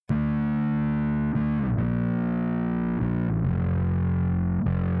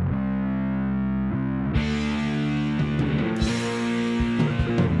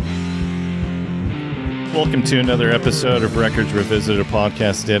Welcome to another episode of Records Revisited, a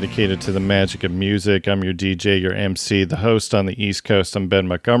podcast dedicated to the magic of music. I'm your DJ, your MC, the host on the East Coast. I'm Ben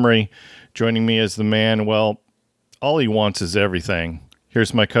Montgomery. Joining me is the man, well, all he wants is everything.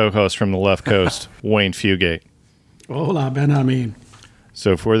 Here's my co-host from the left coast, Wayne Fugate. Hola, Ben.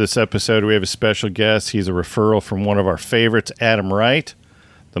 So for this episode, we have a special guest. He's a referral from one of our favorites, Adam Wright.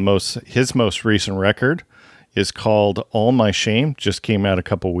 His most recent record is called All My Shame, just came out a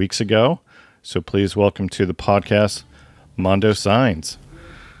couple weeks ago. So please welcome to the podcast, Mondo Signs.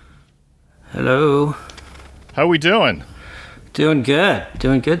 Hello. How are we doing? Doing good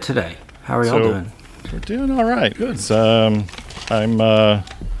today. How are y'all doing? We're doing all right. Good. I'm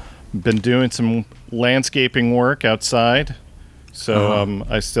been doing some landscaping work outside. So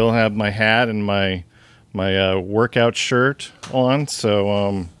I still have my hat and my workout shirt on.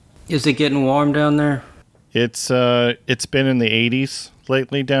 So is it getting warm down there? It's been in the 80s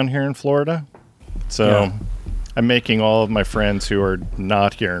lately down here in Florida. So yeah. I'm making all of my friends who are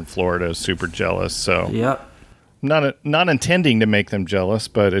not here in Florida super jealous. So yep. Not intending to make them jealous,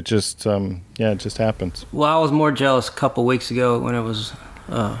 but it just it just happens. Well, I was more jealous a couple weeks ago when it was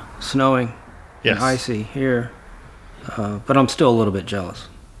snowing and icy here. But I'm still a little bit jealous,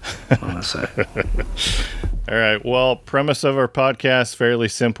 I must say. All right. Well, premise of our podcast, fairly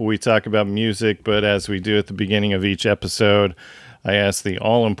simple. We talk about music, but as we do at the beginning of each episode, I ask the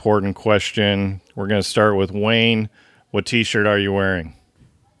all-important question. We're going to start with Wayne. What T-shirt are you wearing?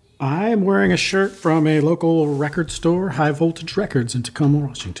 I'm wearing a shirt from a local record store, High Voltage Records in Tacoma,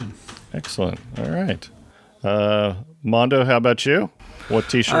 Washington. Excellent. All right. Mondo, how about you? What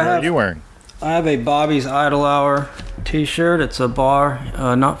T-shirt are you wearing? I have a Bobby's Idle Hour T-shirt. It's a bar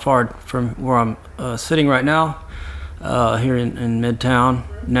not far from where I'm sitting right now, here in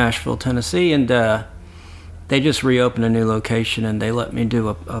Midtown, Nashville, Tennessee. And they just reopened a new location, and they let me do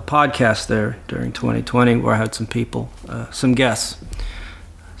a podcast there during 2020 where I had some people, some guests,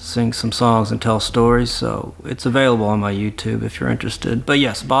 sing some songs and tell stories. So it's available on my YouTube if you're interested. But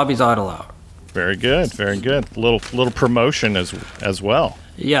yes, Bobby's Idle Hour. Very good, very good. Little promotion as well.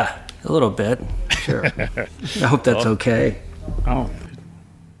 Yeah. A little bit, sure. I hope that's okay. Oh, I'm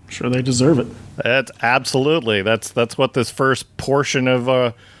sure they deserve it. That's absolutely. That's what this first portion of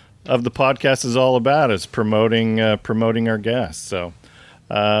the podcast is all about, is promoting our guests. So,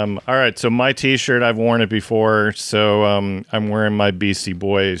 all right. So my T-shirt, I've worn it before. So I'm wearing my Beastie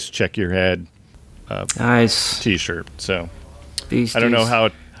Boys "Check Your Head" nice T-shirt. So Beasties. I don't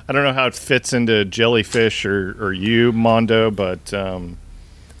know how it fits into Jellyfish or you, Mondo, but.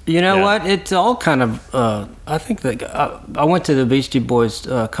 You know what? It's all kind of. I think that I went to the Beastie Boys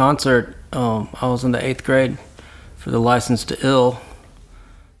concert. I was in the 8th grade for the License to Ill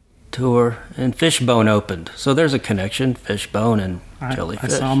tour, and Fishbone opened. So there's a connection, Fishbone and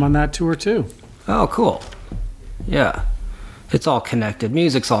Jellyfish. I saw them on that tour too. Oh, cool. Yeah, it's all connected.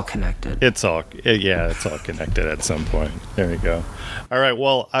 Music's all connected. It's all connected at some point. There you go. All right.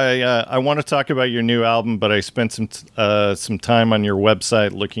 Well, I want to talk about your new album, but I spent some time on your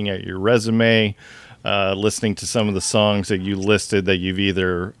website looking at your resume, listening to some of the songs that you listed that you've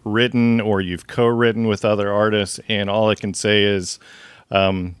either written or you've co-written with other artists, and all I can say is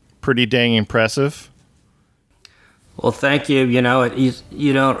pretty dang impressive. Well, thank you. You know,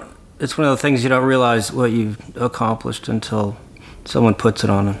 you don't. It's one of the things you don't realize what you've accomplished until someone puts it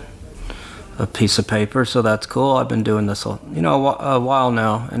on a piece of paper. So that's cool. I've been doing this a while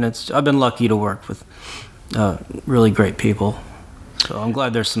now, and I've been lucky to work with really great people. So I'm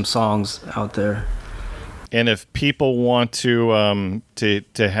glad there's some songs out there. And if people want to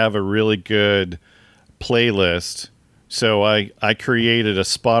have a really good playlist, so I created a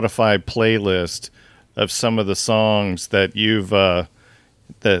Spotify playlist of some of the songs that you've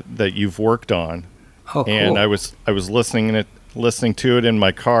that you've worked on. Oh, cool. And I was listening to it in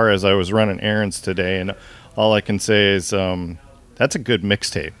my car as I was running errands today, and all I can say is that's a good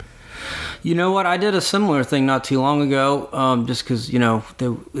mixtape. You know what? I did a similar thing not too long ago, just because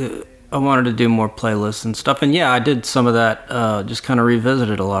I wanted to do more playlists and stuff. And yeah, I did some of that. Just kind of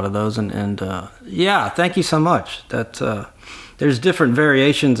revisited a lot of those, and thank you so much. That there's different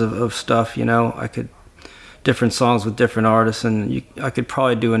variations of stuff. Different songs with different artists, and I could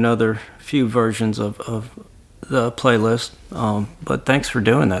probably do another few versions of the playlist. But thanks for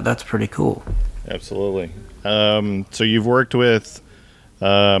doing that. That's pretty cool. Absolutely. So you've worked with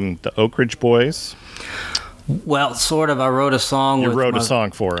the Oak Ridge Boys. Well, sort of. I wrote a song. You wrote a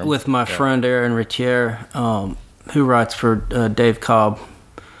song for him with my friend Aaron Retier, who writes for Dave Cobb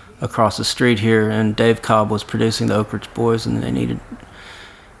across the street here, and Dave Cobb was producing the Oak Ridge Boys, and they needed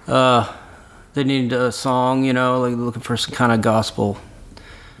a song, looking for some kind of gospel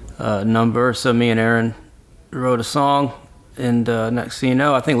number. So me and Aaron wrote a song, and next thing you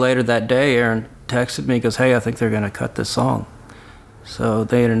know, I think later that day, Aaron texted me, goes, "Hey, I think they're going to cut this song." So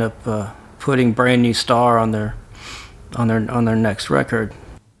they ended up putting Brand New Star on their next record.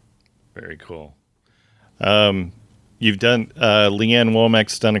 Very cool. You've done Leanne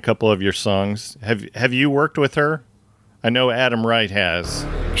Womack's done a couple of your songs. Have you worked with her? I know Adam Wright has.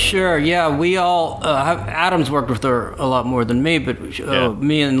 Sure, yeah. We all Adam's worked with her a lot more than me, but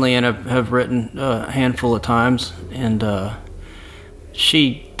me and Leanne have written a handful of times, and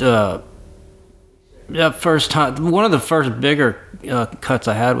she that first time, one of the first bigger cuts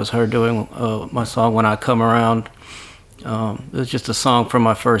I had was her doing my song "When I Come Around." It was just a song from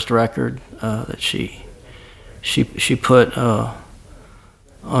my first record that she put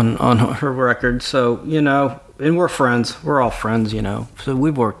on her record. So, you know, and we're friends. We're all friends, you know. So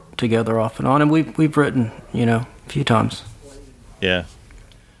we've worked together off and on, and we've written, you know, a few times. Yeah.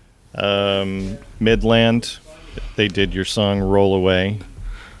 Midland, they did your song "Roll Away."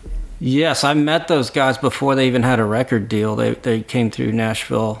 Yes, I met those guys before they even had a record deal. They came through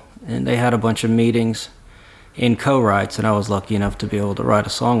Nashville, and they had a bunch of meetings in co-writes, and I was lucky enough to be able to write a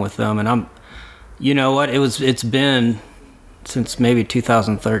song with them. And you know what, it's been since maybe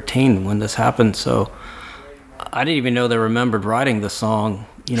 2013 when this happened, so I didn't even know they remembered writing the song,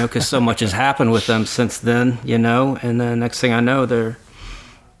 you know, because so much has happened with them since then, you know. And then next thing I know,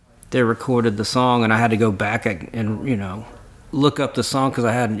 they recorded the song, and I had to go back and you know, look up the song because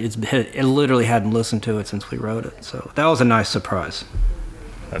I literally hadn't listened to it since we wrote it. So that was a nice surprise.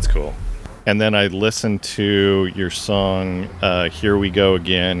 That's cool. And then I listened to your song "Here We Go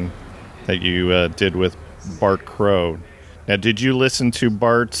Again" that you did with Bart Crow. Now, did you listen to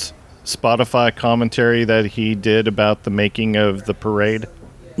Bart's Spotify commentary that he did about the making of the parade?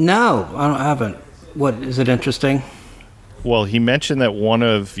 No, I haven't. What, is it interesting? Well, he mentioned that one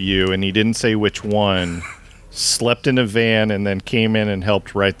of you, and he didn't say which one, slept in a van and then came in and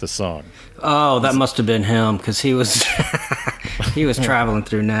helped write the song. Oh, that must have been him, because he was he was traveling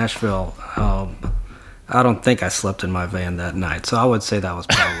through Nashville. I don't think I slept in my van that night, so I would say that was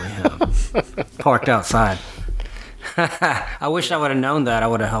probably him. Parked outside. I wish I would have known that. I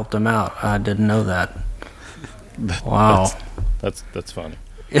would have helped him out. I didn't know that. Wow, that's funny.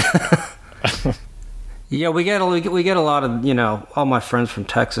 Yeah, we get a lot of, you know, all my friends from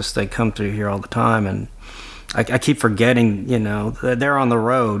Texas. They come through here all the time, and I keep forgetting, you know, that they're on the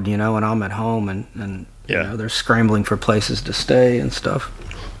road, you know, and I'm at home, and you know, they're scrambling for places to stay and stuff.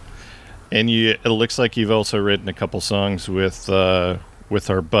 And it looks like you've also written a couple songs with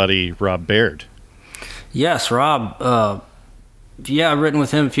our buddy Rob Baird. Yes, Rob. Yeah, I've written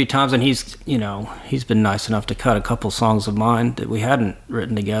with him a few times, and he's been nice enough to cut a couple songs of mine that we hadn't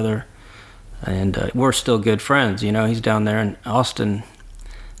written together, and we're still good friends. You know, he's down there in Austin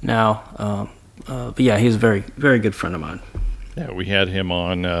now. But yeah, he's a very, very good friend of mine. Yeah, we had him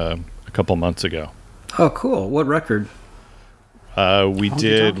on a couple months ago. Oh, cool. What record? We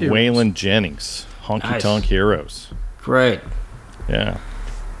did Waylon Jennings, Honky Tonk Heroes. Great. Yeah.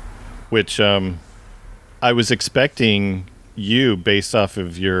 Which I was expecting you, based off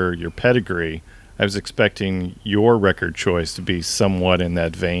of your pedigree, I was expecting your record choice to be somewhat in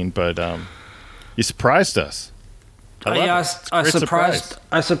that vein, but you surprised us. I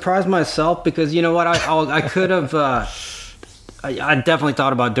surprised myself because, you know what, I could have. I definitely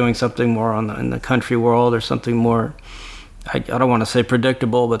thought about doing something more in the country world, or something more. I don't want to say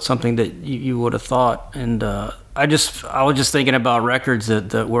predictable, but something that you would have thought. And I was just thinking about records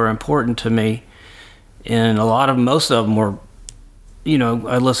that were important to me, and most of them were, you know,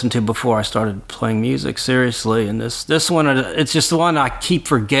 I listened to before I started playing music seriously. And this one, it's just the one I keep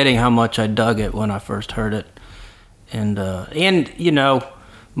forgetting how much I dug it when I first heard it. And you know,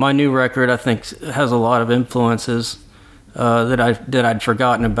 my new record, I think, has a lot of influences that I'd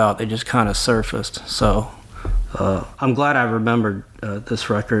forgotten about. They just kind of surfaced. So I'm glad I remembered this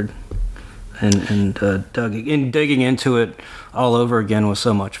record, and digging into it all over again was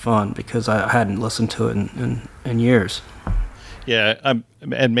so much fun because I hadn't listened to it in years. Yeah,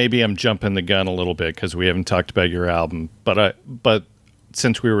 and maybe I'm jumping the gun a little bit because we haven't talked about your album, but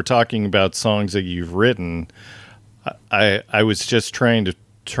since we were talking about songs that you've written, I was just trying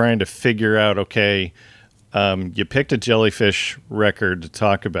to figure out, okay, you picked a Jellyfish record to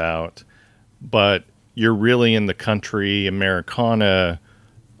talk about, but you're really in the country Americana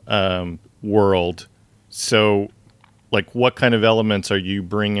world. So, like, what kind of elements are you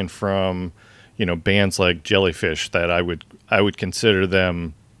bringing from, you know, bands like Jellyfish that I would consider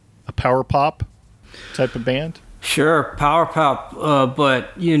them a power pop type of band? Sure, power pop,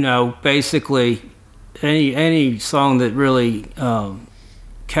 but, you know, basically any song that really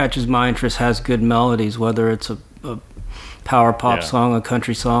catches my interest has good melodies, whether it's a power pop song, a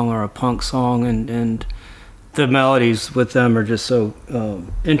country song, or a punk song, and the melodies with them are just so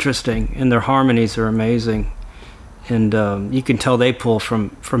interesting, and their harmonies are amazing, and you can tell they pull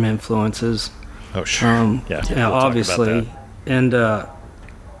from influences. Oh sure, we'll obviously, and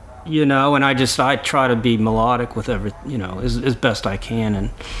you know, and I try to be melodic with every, you know, as best I can, and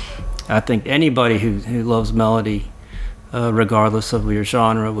I think anybody who loves melody, regardless of your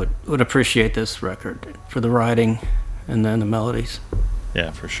genre, would appreciate this record for the writing and then the melodies.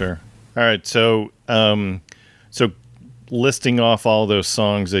 Yeah, for sure. All right, so listing off all those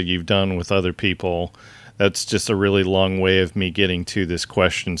songs that you've done with other people, that's just a really long way of me getting to this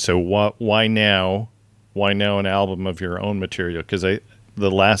question. So why now? Why now an album of your own material? Because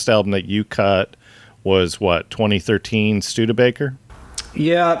the last album that you cut was 2013 Studebaker?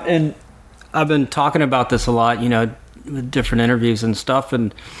 Yeah, and I've been talking about this a lot, you know, with different interviews and stuff,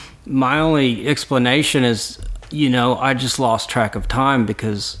 and my only explanation is, you know, I just lost track of time,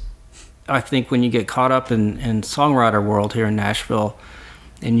 because I think when you get caught up in songwriter world here in Nashville,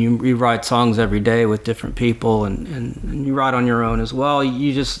 and you write songs every day with different people, and you write on your own as well,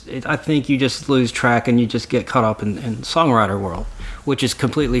 I think you just lose track, and you just get caught up in songwriter world, which is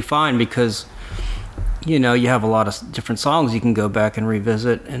completely fine, because, you know, you have a lot of different songs you can go back and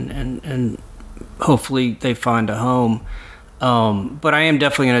revisit, and hopefully they find a home. But I am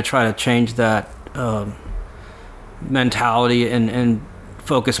definitely going to try to change that mentality and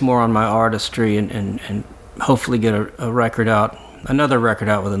focus more on my artistry, and hopefully get another record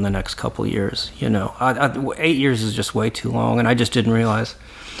out within the next couple of years. You know, 8 years is just way too long, and I just didn't realize.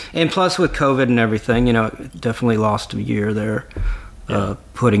 And plus with COVID and everything, you know, definitely lost a year there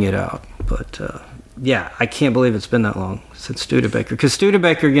putting it out. But yeah, I can't believe it's been that long since Studebaker. Because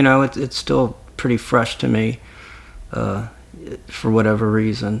Studebaker, you know, it's still pretty fresh to me for whatever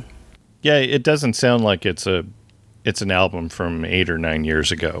reason. Yeah, it doesn't sound like it's an album from 8 or 9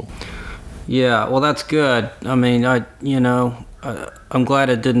 years ago. Yeah, well, that's good. I mean, I'm glad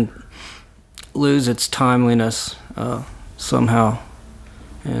it didn't lose its timeliness somehow,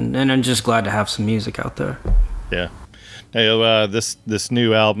 and I'm just glad to have some music out there. Yeah. Now, this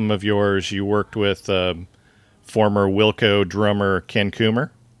new album of yours, you worked with former Wilco drummer Ken Coomer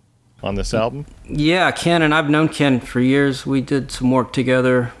on this album? Yeah, Ken, and I've known Ken for years. We did some work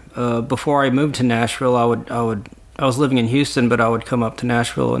together. Before I moved to Nashville, I was living in Houston, but I would come up to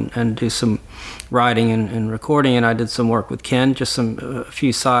Nashville and do some writing and recording, and I did some work with Ken, just a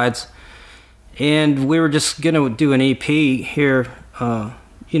few sides. And we were just going to do an EP here,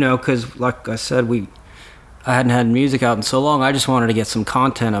 you know, because like I said, I hadn't had music out in so long. I just wanted to get some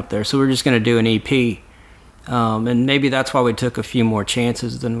content up there, so we were just going to do an EP. And maybe that's why we took a few more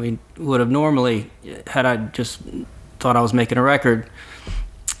chances than we would have normally had I just thought I was making a record.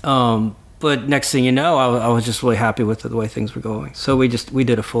 But next thing you know, I was just really happy with the way things were going. So we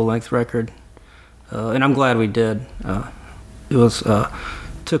did a full-length record, and I'm glad we did. It was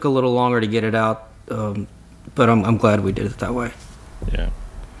took a little longer to get it out, but I'm glad we did it that way. Yeah.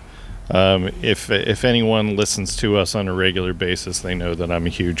 If anyone listens to us on a regular basis, they know that I'm a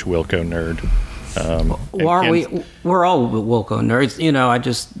huge Wilco nerd. Well, aren't we? We're all Wilco nerds. You know,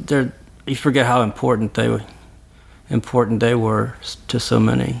 you forget how important they were to so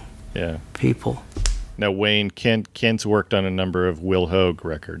many people. Now, Wayne, Ken's worked on a number of Will Hoge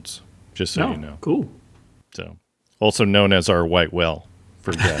records, just so you know. Cool. So, also known as our White Whale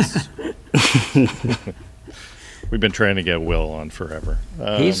for guests. We've been trying to get Will on forever.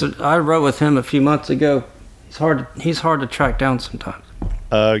 I wrote with him a few months ago. He's hard to track down sometimes.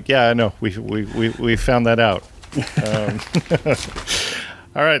 Yeah, I know. We found that out.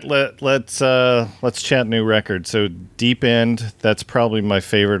 All right, let's chat new record. So Deep End, that's probably my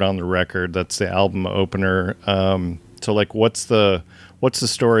favorite on the record. That's the album opener. So like, what's the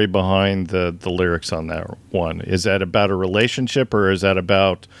story behind the lyrics on that one? Is that about a relationship, or is that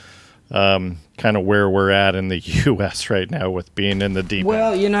about kind of where we're at in the U.S. right now with being in the deep end?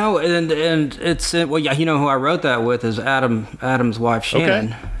 Well, you know, and it's yeah, you know who I wrote that with is Adam's wife,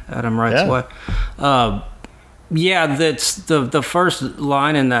 Shannon. Okay. Adam Wright's wife. Yeah, that's the first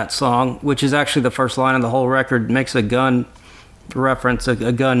line in that song, which is actually the first line of the whole record, makes a gun reference,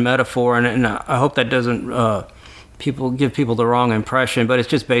 a gun metaphor, and I hope that doesn't give people the wrong impression, but it's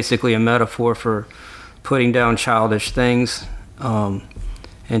just basically a metaphor for putting down childish things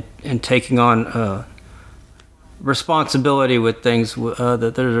and taking on responsibility with things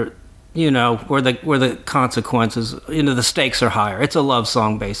that are, you know, where the consequences, you know, the stakes are higher. It's a love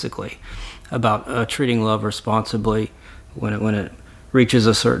song basically about treating love responsibly when it reaches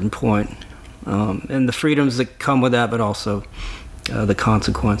a certain point, and the freedoms that come with that, but also the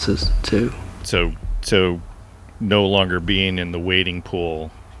consequences too. So no longer being in the wading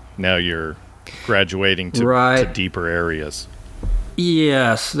pool, now you're graduating to deeper areas.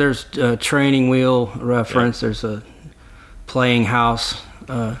 Yes, there's a training wheel reference. Yeah. There's a playing house.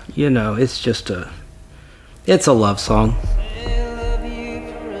 It's a love song.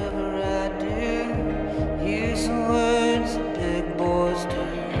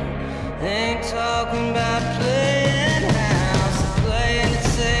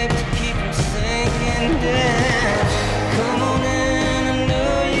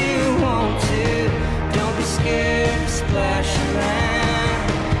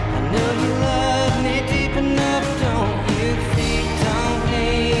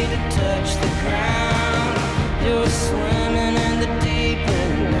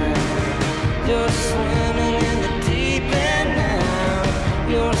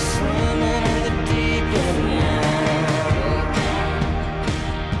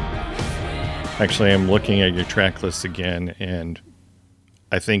 Actually, I'm looking at your track list again, and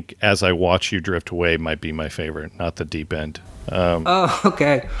I think As I Watch You Drift Away might be my favorite, not The Deep End.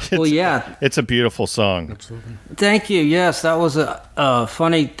 Okay. Well, yeah. It's a beautiful song. Absolutely. Thank you. Yes, that was a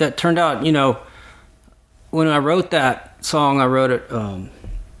funny, that turned out, when I wrote that song, I wrote it a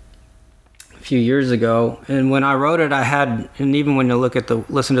few years ago. And when I wrote it, and even when you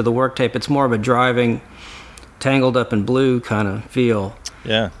listen to the work tape, it's more of a driving, Tangled Up in Blue kind of feel.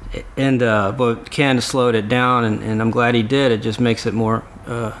 Yeah. And but Ken slowed it down, and I'm glad he did. It just makes it more,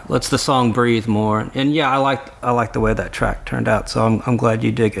 lets the song breathe more. And yeah, I like the way that track turned out. So I'm glad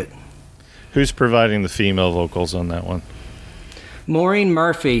you dig it. Who's providing the female vocals on that one? Maureen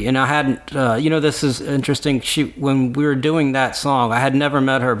Murphy. And I hadn't, this is interesting. When we were doing that song, I had never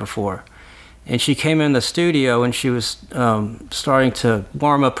met her before, and she came in the studio and she was starting to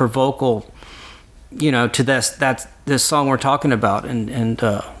warm up her vocal, to this song we're talking about, and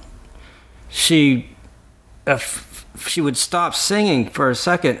she would stop singing for a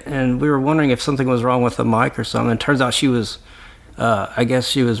second, and we were wondering if something was wrong with the mic or something. And it turns out she was, I guess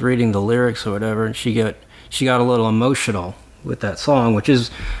she was reading the lyrics or whatever, and she got a little emotional with that song, which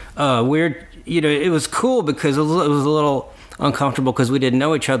is weird. It was cool because it was a little uncomfortable because we didn't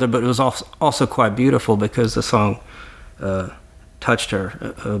know each other, but it was also quite beautiful because the song touched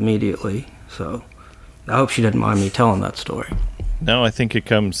her immediately. So I hope she didn't mind me telling that story. No, I think it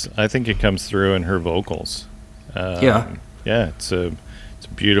comes through in her vocals. Yeah, it's a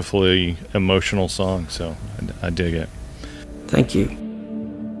beautifully emotional song, so I dig it. Thank you.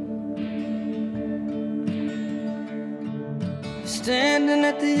 Standing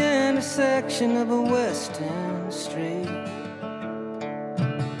at the intersection of a western street.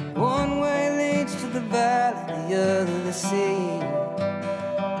 One way leads to the valley, the other the sea.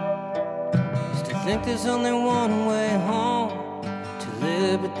 I think there's only one way home, till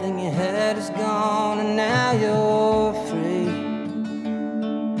everything you had is gone and now you're free.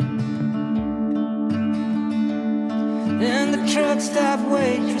 Then the truck stop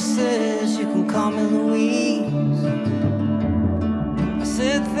waitress says, you can call me Louise. I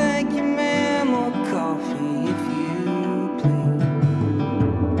said thank you ma'am, more coffee if you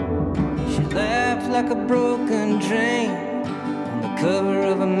please. She laughed like a broken dream, cover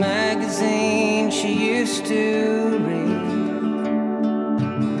of a magazine she used to read.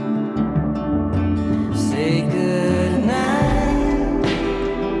 Say goodnight.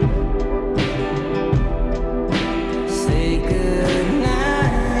 Say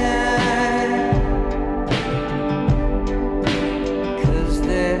goodnight. 'Cause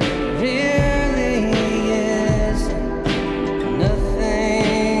there really is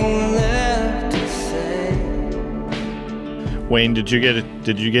nothing left to say. Wayne, did you get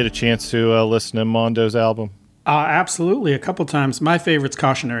a chance to listen to Mondo's album? Absolutely, a couple times. My favorite's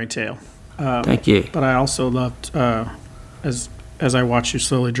Cautionary Tale. Thank you. But I also loved As I Watch You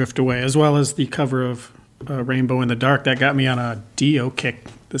Slowly Drift Away, as well as the cover of Rainbow in the Dark. That got me on a Dio kick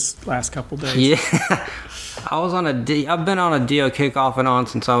this last couple days. Yeah, I've been on a Dio kick off and on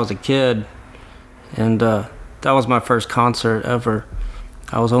since I was a kid, and that was my first concert ever.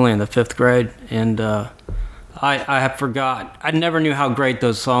 I was only in the 5th grade, and I forgot. I never knew how great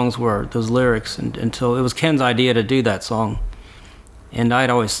those songs were, those lyrics, until it was Ken's idea to do that song. And I'd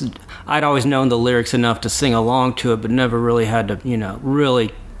always known the lyrics enough to sing along to it, but never really had to,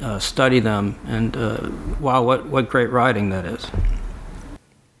 really study them. And wow, what great writing that is.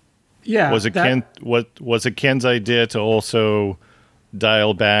 Yeah. Was it Ken's idea to also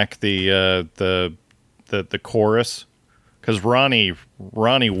dial back the chorus? Because Ronnie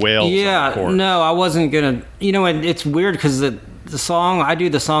wails. Yeah, on the chorus. No, I wasn't gonna. And it's weird because the song, I do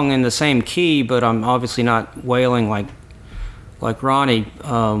the song in the same key, but I'm obviously not wailing like like Ronnie,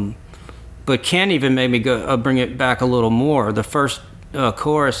 but Ken even made me go bring it back a little more. The first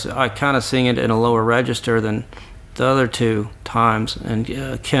chorus, I kind of sing it in a lower register than the other two times,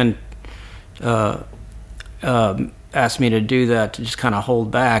 and Ken asked me to do that, to just kind of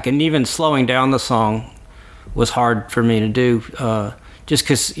hold back, and even slowing down the song was hard for me to do, just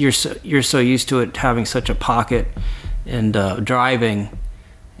because you're so used to it having such a pocket and driving.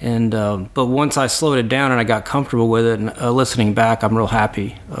 And but once I slowed it down and I got comfortable with it, and listening back, I'm real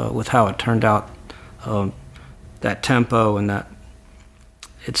happy with how it turned out. That tempo and that,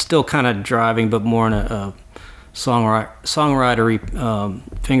 it's still kind of driving, but more in a songwritery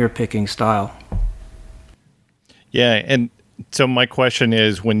finger picking style. Yeah, and so my question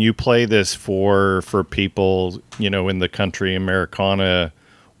is, when you play this for people, in the country Americana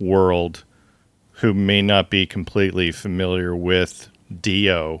world who may not be completely familiar with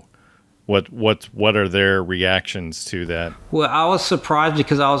Dio, what are their reactions to that? Well, I was surprised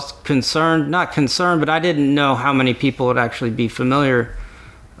because I was not concerned, but I didn't know how many people would actually be familiar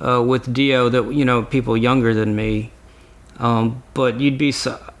with Dio, that, people younger than me. But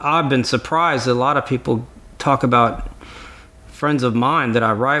I've been surprised that a lot of people talk about friends of mine that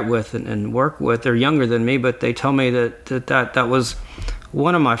I write with and work with. They're younger than me, but they tell me that was,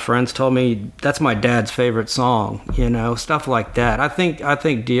 one of my friends told me that's my dad's favorite song, stuff like that. I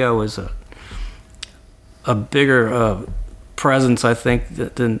think Dio is a bigger presence, I think,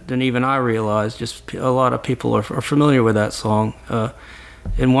 than even I realized. Just a lot of people are familiar with that song,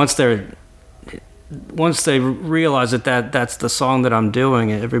 and once they realize that's the song that I'm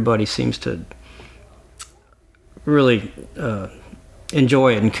doing, everybody seems to really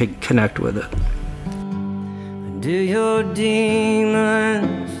enjoy it and connect with it. Do your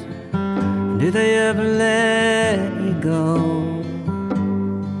demons, do they ever let you go?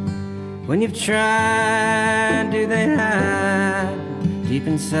 When you've tried, do they hide deep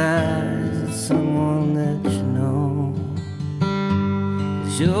inside someone that you know?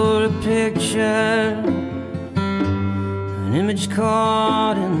 'Cause you're a picture, an image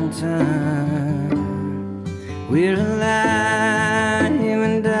caught in time. We're alive, you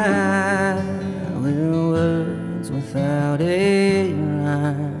and I, we're words without a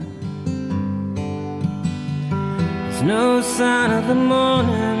rhyme. There's no sign of the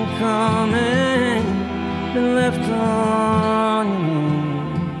morning coming, been left on your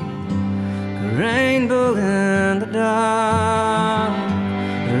own. A rainbow in the dark,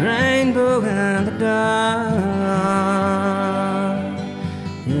 a rainbow in the dark.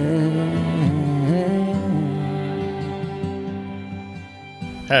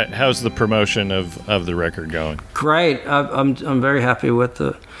 How's the promotion of the record going? Great. I'm very happy with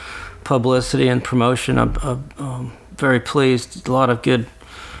the publicity and promotion. I'm very pleased. A lot of good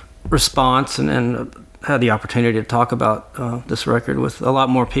response, and had the opportunity to talk about this record with a lot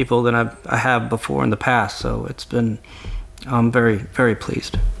more people than I have before in the past. So I'm very, very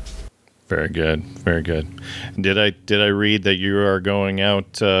pleased. Very good. Very good. Did I read that you are going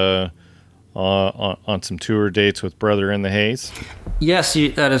out on some tour dates with Brother in the Haze? Yes,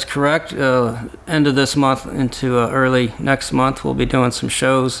 that is correct. End of this month into early next month, we'll be doing some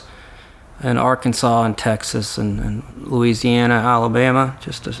shows in Arkansas and Texas and Louisiana, Alabama.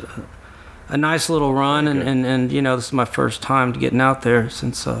 Just a nice little run, and this is my first time getting out there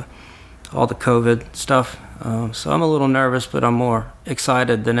since all the COVID stuff. So I'm a little nervous, but I'm more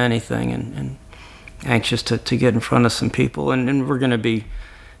excited than anything, and anxious to get in front of some people, and we're going to be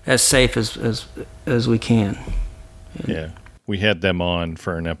as safe as we can. Yeah. We had them on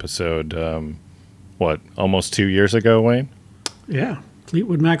for an episode, almost 2 years ago, Wayne? Yeah,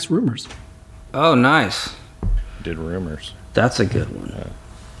 Fleetwood Mac's Rumors. Oh, nice. Did Rumors. That's a good one.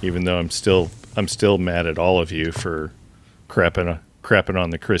 Even though I'm still mad at all of you for crapping on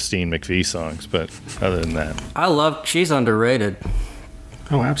the Christine McVie songs, but other than that, she's underrated.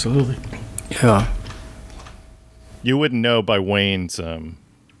 Oh, absolutely. Yeah. You wouldn't know by Wayne's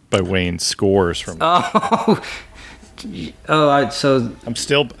scores from. So I'm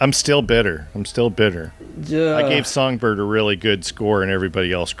still bitter. Yeah. I gave Songbird a really good score, and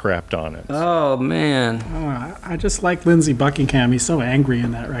everybody else crapped on it. Oh man. Oh, I just like Lindsey Buckingham. He's so angry in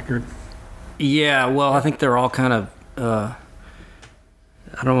that record. Yeah. Well, I think they're all kind of. I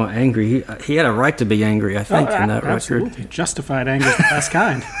don't know, angry. He had a right to be angry, I think, in that absolutely. record. Justified anger is the best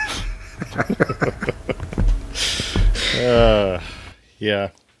kind. Yeah.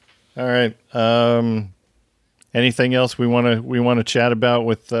 All right. Anything else we want to chat about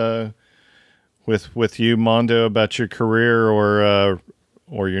with you, Mondo, about your career or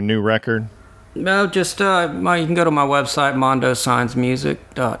your new record? No, just you can go to my website,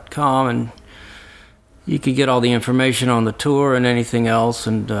 mondosignsmusic.com, and you could get all the information on the tour and anything else,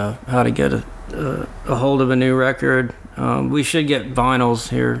 and how to get a hold of a new record. We should get vinyls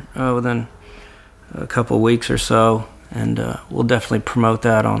here within a couple of weeks or so, and we'll definitely promote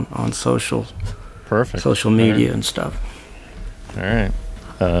that on social media and stuff. All right.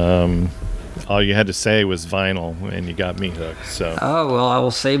 All you had to say was vinyl, and you got me hooked. So. Oh well, I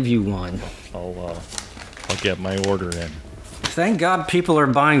will save you one. I'll get my order in. Thank God people are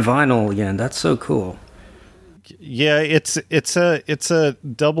buying vinyl again. That's so cool. Yeah, it's a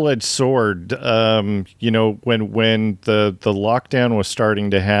double-edged sword. When the lockdown was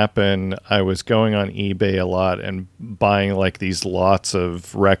starting to happen, I was going on eBay a lot and buying like these lots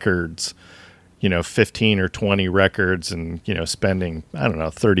of records, 15 or 20 records, and spending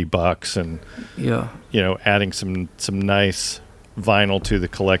 $30 and adding some nice vinyl to the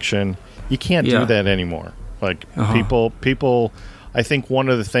collection. You can't do that anymore. Like people. I think one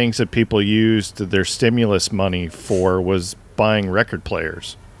of the things that people used their stimulus money for was buying record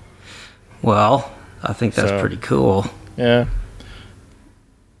players. Well, I think that's pretty cool. Yeah.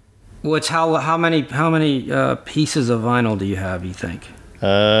 How many pieces of vinyl do you have, you think?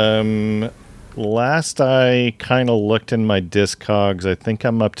 Last I kind of looked in my Discogs, I think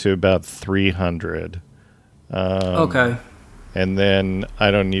I'm up to about 300. Okay. And then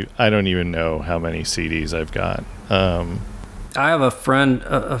I don't even know how many CDs I've got. I have a friend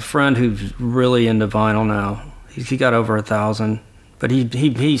who's really into vinyl now. He got over 1,000, but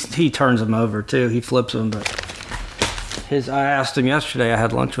he turns them over too. He flips them. But I asked him yesterday. I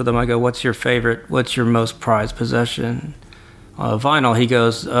had lunch with him. I go, "What's your favorite? What's your most prized possession?" Vinyl. He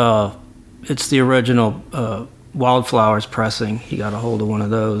goes, "It's the original Wildflowers pressing." He got a hold of one of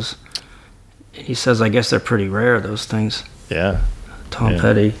those. He says, "I guess they're pretty rare, those things." Yeah. Tom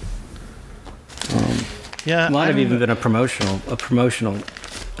Petty. Might have even been a promotional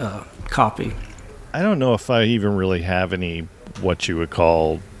copy. I don't know if I even really have any what you would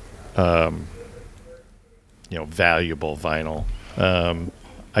call, valuable vinyl.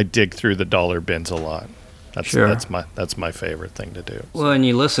 I dig through the dollar bins a lot. That's my favorite thing to do. Well, and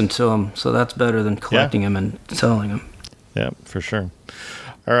you listen to them, so that's better than collecting them and selling them. Yeah, for sure.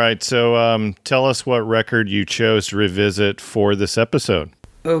 All right, so tell us what record you chose to revisit for this episode.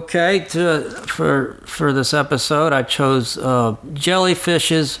 Okay, for this episode, I chose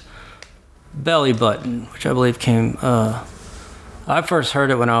Jellyfish's Belly Button, which I believe came... I first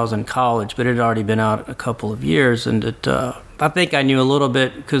heard it when I was in college, but it had already been out a couple of years, and I think I knew a little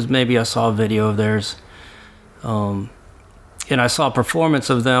bit because maybe I saw a video of theirs. And I saw a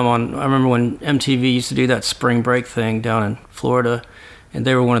performance of them I remember when MTV used to do that spring break thing down in Florida, and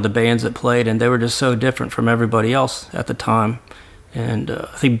they were one of the bands that played, and they were just so different from everybody else at the time. And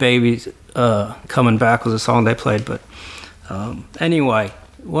I think Baby's Coming Back was a song they played. But anyway,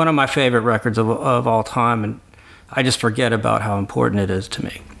 one of my favorite records of all time, and I just forget about how important it is to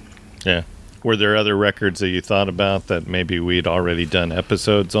me. Yeah. Were there other records that you thought about that maybe we'd already done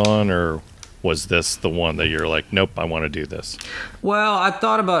episodes on, or was this the one that you're like, nope, I want to do this? Well, I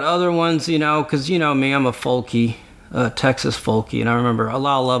thought about other ones, because me, I'm a folky. Texas folky, and I remember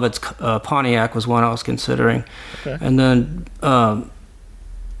Lyle Lovett's Pontiac was one I was considering. Okay. And then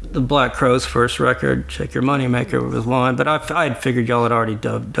the Black Crowes' first record, Check Your Money Maker, was one, but I had figured y'all had already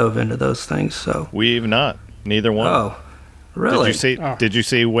dove into those things. So we've not, neither one. Oh, really? Did you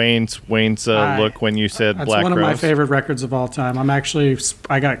see Wayne's look when you said Black Crowes? That's one of my favorite records of all time.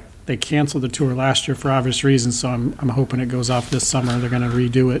 They canceled the tour last year for obvious reasons, so I'm hoping it goes off this summer. They're going to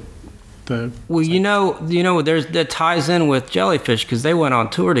redo it. That ties in with Jellyfish because they went on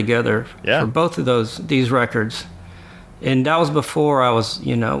tour together for both of these records, and that was before I was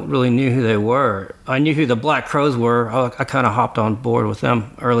really knew who they were. I knew who the Black Crowes were. I kind of hopped on board with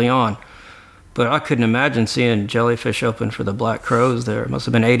them early on, but I couldn't imagine seeing Jellyfish open for the Black Crowes there. It must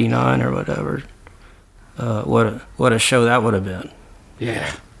have been '89 or whatever. What a show that would have been.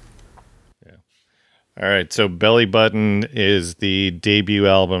 Yeah. All right, so Belly Button is the debut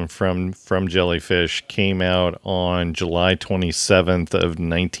album from Jellyfish. Came out on July 27th of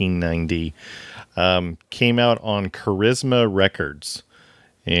 1990. Came out on Charisma Records,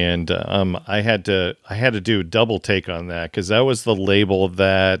 and I had to do a double take on that because that was the label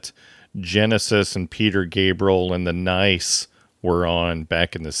that Genesis and Peter Gabriel and the Nice were on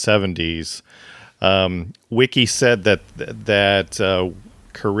back in the 70s. Wiki said that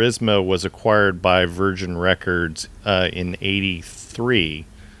Charisma was acquired by Virgin Records in '83.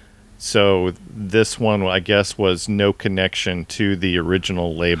 So this one, I guess, was no connection to the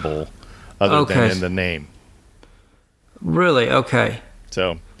original label other than in the name. Really? Okay.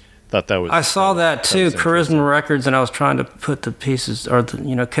 So thought that was. I saw that too, was interesting. Charisma Records, and I was trying to put the pieces or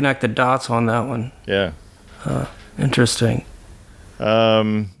connect the dots on that one. Yeah. Interesting.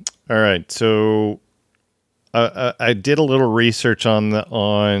 All right. So I did a little research on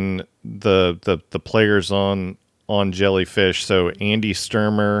the players on Jellyfish. So Andy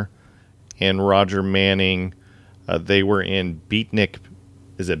Sturmer and Roger Manning, they were in Beatnik.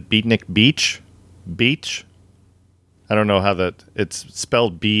 Is it Beatnik Beach? Beach? I don't know how it's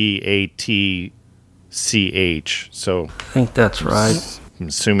spelled BATCH. So I think that's right. I'm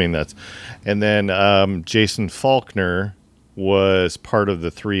assuming that's. And then Jason Faulkner was part of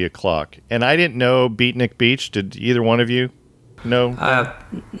the 3 o'clock. And I didn't know Beatnik Beach. Did either one of you know? I had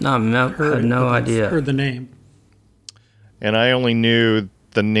no idea. Heard the name. And I only knew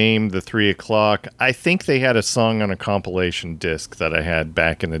the name, the 3 o'clock. I think they had a song on a compilation disc that I had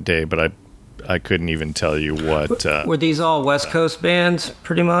back in the day, but I couldn't even tell you what. Were these all West Coast bands,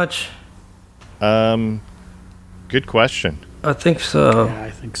 pretty much? Good question. I think so. Yeah,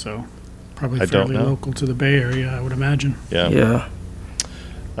 I think so. Probably I don't fairly know. local to the Bay Area, I would imagine. Yeah. Yeah.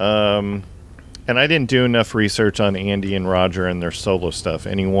 And I didn't do enough research on Andy and Roger and their solo stuff.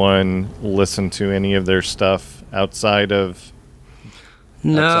 Anyone listen to any of their stuff outside of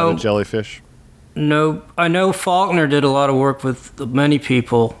No. Jellyfish? No. I know Faulkner did a lot of work with many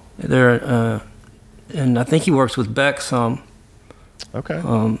people. There, and I think he works with Beck some. Okay.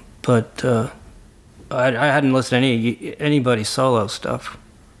 But I hadn't listened to anybody's solo stuff.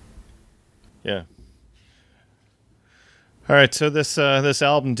 Yeah. All right, so this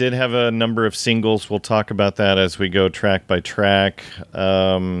album did have a number of singles. We'll talk about that as we go track by track.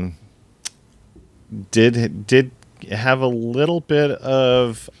 Did have a little bit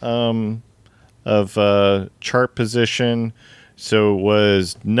of chart position. So it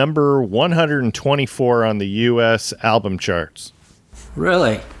was number 124 on the U.S. album charts.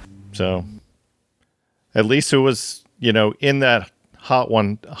 Really? So at least it was, in that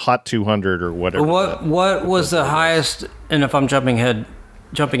Hot 200 or whatever. What was the highest? And if I'm jumping ahead,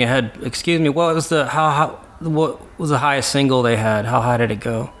 excuse me. What was the what was the highest single they had? How high did it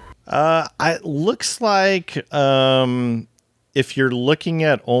go? It looks like if you're looking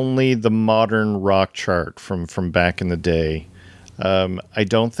at only the modern rock chart from back in the day, I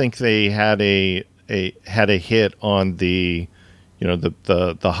don't think they had a hit on the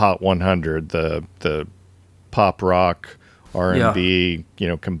the Hot 100, the pop rock R&B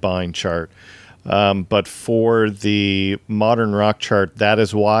combined chart. But for the modern rock chart, That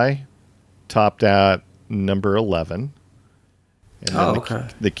Is Why topped at number 11. And then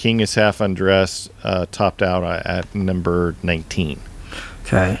the King Is Half Undressed topped out at number 19.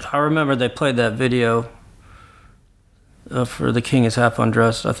 Okay. I remember they played that video for The King Is Half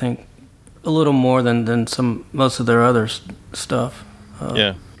Undressed, I think a little more than most of their other stuff.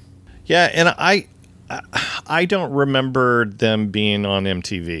 Yeah, and I don't remember them being on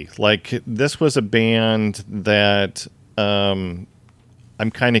MTV. Like, this was a band that I'm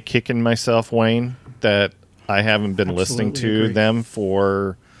kind of kicking myself, Wayne, that I haven't been listening to them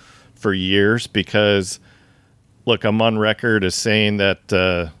for years, because, look, I'm on record as saying that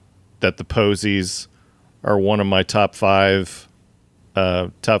the Posies are one of my top five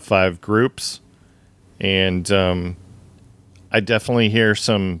groups, and I definitely hear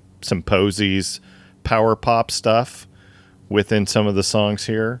some Posies power pop stuff within some of the songs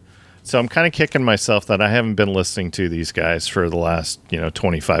here. So I'm kind of kicking myself that I haven't been listening to these guys for the last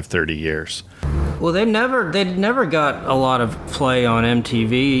 25, 30 years. Well, they never got a lot of play on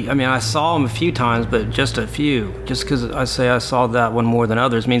MTV. I mean, I saw them a few times, but just a few. Just because I say I saw that one more than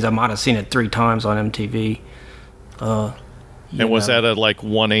others means I might have seen it 3 times on MTV. And was that at like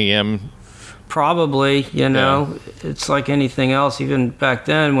 1 a.m.? Probably, It's like anything else. Even back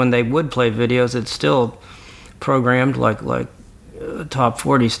then, when they would play videos, it's still programmed like a top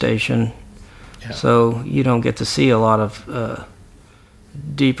 40 station. Yeah. So you don't get to see a lot of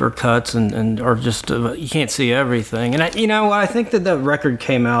deeper cuts or just you can't see everything. And I think that the record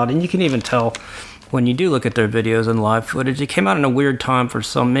came out, and you can even tell when you do look at their videos and live footage, it came out in a weird time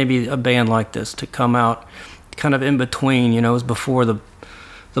for maybe a band like this to come out kind of in between. It was before the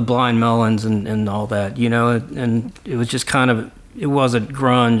Blind Melons and all that, and it was just kind of, it wasn't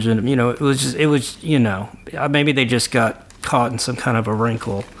grunge, and it was maybe they just got caught in some kind of a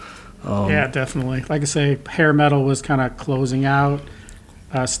wrinkle. Yeah, definitely. Like I say, hair metal was kind of closing out.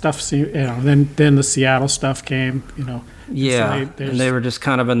 Stuff, then the Seattle stuff came, Yeah, so and they were just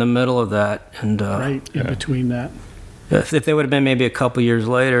kind of in the middle of that, and right in between that. If they would have been maybe a couple years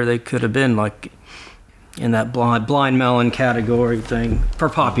later, they could have been like in that blind melon category thing for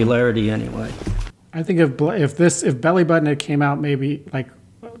popularity anyway. I think if Belly Button had came out maybe like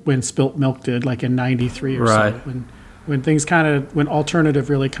when Spilt Milk did, like in '93 or Right. so, when alternative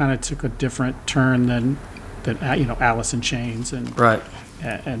really kind of took a different turn than Alice in Chains and Right.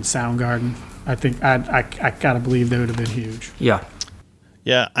 Soundgarden. I think I gotta believe they would have been huge. Yeah.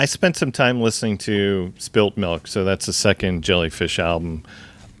 Yeah, I spent some time listening to Spilt Milk, so that's the second Jellyfish album.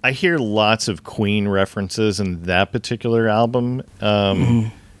 I hear lots of Queen references in that particular album,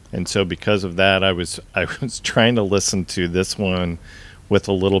 and so because of that, I was trying to listen to this one with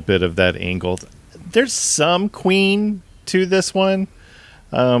a little bit of that angle. There's some Queen to this one,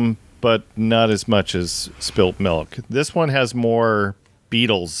 but not as much as Spilt Milk. This one has more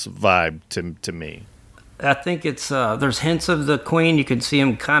Beatles vibe to me. I think it's there's hints of the Queen. You could see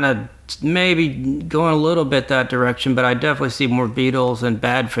him kind of maybe going a little bit that direction, but I definitely see more Beatles and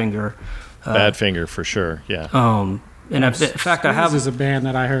Badfinger. Badfinger for sure, yeah. And in fact, I have Squeeze is a band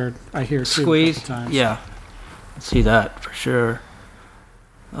that I hear too Squeeze. a couple times. Yeah, I see that for sure.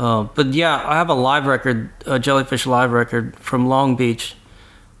 But yeah, I have a live record, a Jellyfish live record from Long Beach,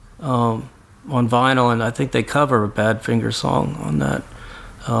 on vinyl, and I think they cover a Badfinger song on that.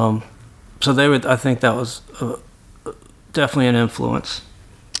 So I think that was definitely an influence.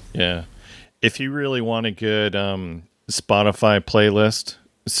 Yeah. If you really want a good Spotify playlist,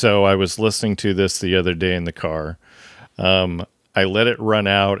 so I was listening to this the other day in the car. I let it run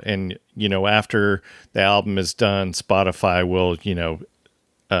out, and, after the album is done, Spotify will,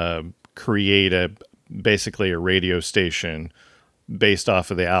 create basically a radio station based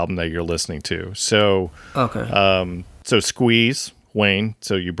off of the album that you're listening to. So, Okay. so Squeeze, Wayne,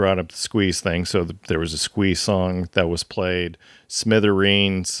 so you brought up the Squeeze thing. So there was a Squeeze song that was played.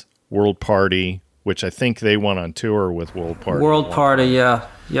 Smithereens, World Party, which I think they went on tour with World Party. World Party, yeah.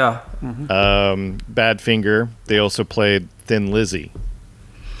 Badfinger, they also played Thin Lizzy.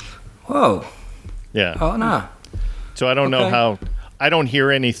 Whoa. Yeah. Oh, no. So I don't know Okay. how, I don't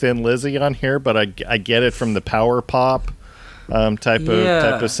hear any Thin Lizzy on here, but I get it from the power pop type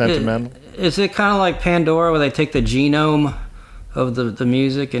of sentimental. Is it kind of like Pandora, where they take the genome of the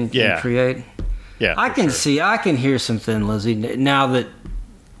music and create? Yeah. I for can sure. I can hear some Thin Lizzy now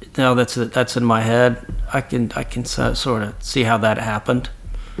that's in my head. I can sort of see how that happened.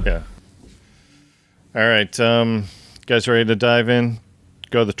 Yeah. All right. Guys ready to dive in?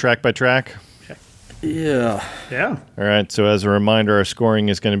 Go the track by track? Yeah. Yeah. All right. So as a reminder, our scoring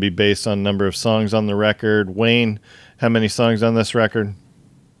is going to be based on number of songs on the record. Wayne, how many songs on this record?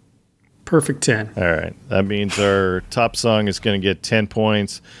 Perfect 10. All right. That means our top song is going to get 10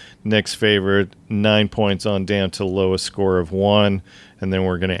 points. Next favorite, 9 points on down to lowest score of 1. And then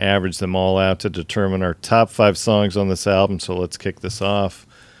we're going to average them all out to determine our top 5 songs on this album. So let's kick this off.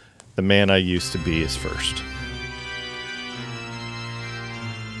 The Man I Used to Be is first.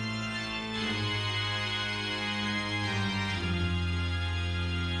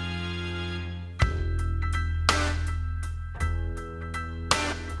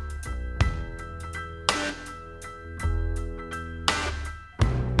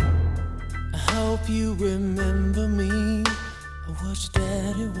 Hope you remember me. I was your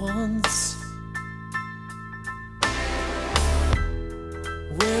daddy once,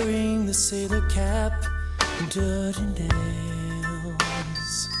 wearing the sailor cap and dirty nails.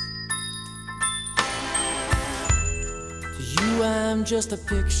 To you I'm just a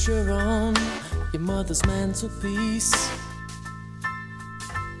picture on your mother's mantelpiece.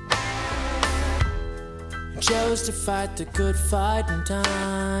 Chose to fight the good fight in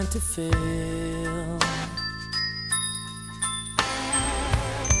time to fail.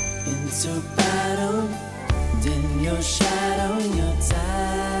 Into battle, and in your shadow, in your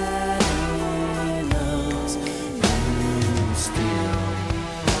tiny loves, you still,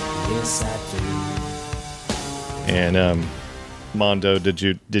 yes I do. And Mondo, did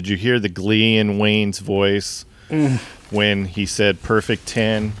you hear the glee in Wayne's voice when he said perfect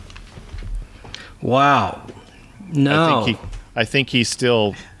 10? Wow. No. I think he's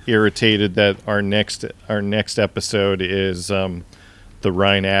still irritated that our next episode is the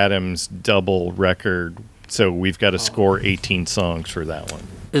Ryan Adams double record. So we've got to score 18 songs for that one.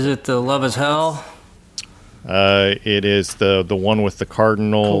 Is it the Love Is Hell? It is the one with the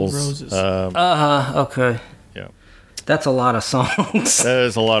Cardinals. Cold Roses. Okay. Yeah, That's a lot of songs. that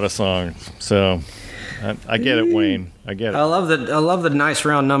is a lot of songs. So I get it, Wayne. I get it. I love the nice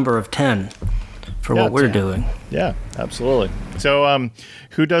round number of 10 for what we're 10. doing. Yeah, absolutely. So,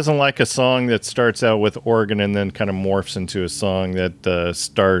 who doesn't like a song that starts out with organ and then kind of morphs into a song that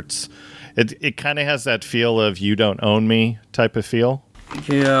starts? It kind of has that feel of "You Don't Own Me" type of feel.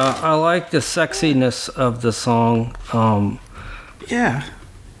 Yeah, I like the sexiness of the song. Yeah.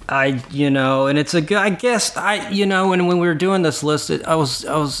 And it's a good. I guess when we were doing this list, I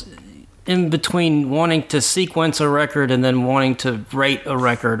was in between wanting to sequence a record and then wanting to rate a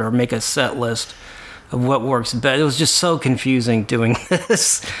record or make a set list of what works best. It was just so confusing doing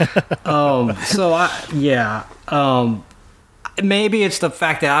this. Maybe it's the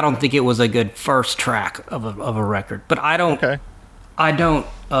fact that I don't think it was a good first track of a record, but I don't. Okay. I don't.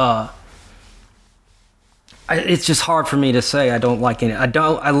 It's just hard for me to say I don't like any. I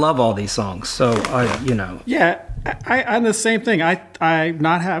love all these songs, so Yeah, I'm the same thing.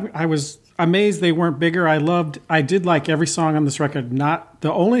 I was amazed they weren't bigger. I did like every song on this record. And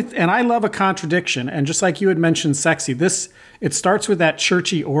I love a contradiction. And just like you had mentioned, "Sexy." It starts with that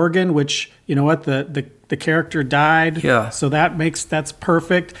churchy organ, which the character died. Yeah. So that's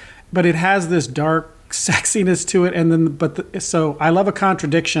perfect. But it has this dark sexiness to it, and then so I love a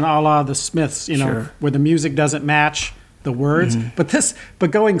contradiction, a la the Smiths, Sure. where the music doesn't match the words. Mm-hmm.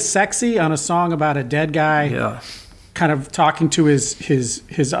 But going sexy on a song about a dead guy, Yeah. kind of talking to his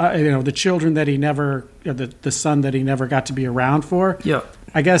the children that he never, the son that he never got to be around for. Yeah.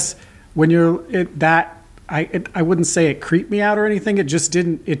 I guess when I wouldn't say it creeped me out or anything. It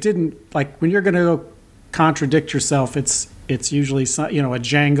didn't like when you're going to go contradict yourself. It's usually a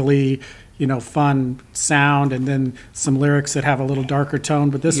jangly, fun sound, and then some lyrics that have a little darker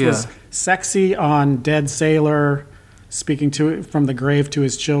tone. But this was sexy on Dead Sailor, speaking from the grave to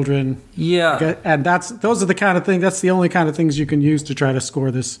his children. Yeah. And those are the kind of things. That's the only kind of things you can use to try to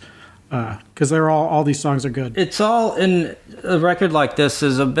score this, because they're all these songs are good. It's all in a record like this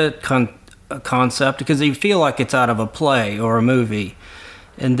is a bit a concept because you feel like it's out of a play or a movie,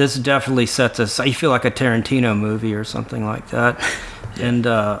 and this definitely sets us. You feel like a Tarantino movie or something like that, and.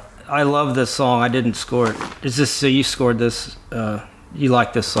 I love this song. I didn't score it. Is this so? You scored this. You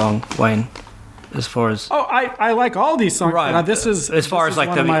like this song, Wayne? As far as I like all these songs. Right. This is as far as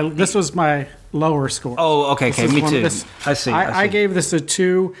like this was my lower score. Oh, okay. Me too. I see. I gave this a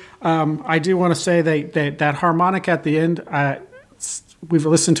 2. I do want to say that harmonic at the end. We've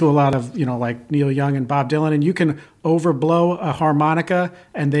listened to a lot of like Neil Young and Bob Dylan, and you can overblow a harmonica,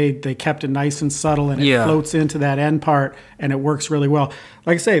 and they kept it nice and subtle, and it floats into that end part, and it works really well.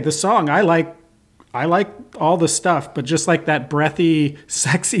 Like I say, the song I like all the stuff, but just like that breathy,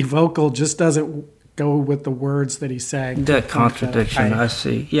 sexy vocal just doesn't go with the words that he's saying. That contradiction, I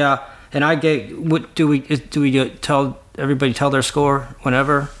see. Yeah, and I gave. What do we tell everybody? Tell their score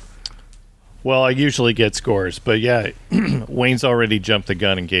whenever. Well, I usually get scores, but yeah, Wayne's already jumped the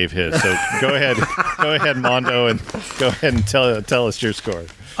gun and gave his. So go ahead, Mondo, and go ahead and tell us your score.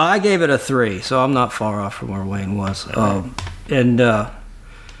 I gave it a 3, so I'm not far off from where Wayne was, and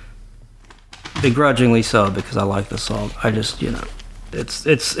begrudgingly so because I like the song. I just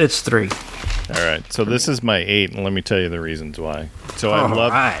it's 3. All right, so this is my 8, and let me tell you the reasons why. So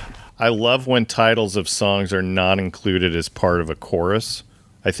I love when titles of songs are not included as part of a chorus.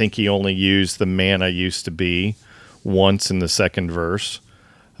 I think he only used "The Man I Used to Be" once in the second verse.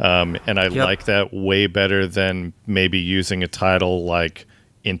 And I like that way better than maybe using a title like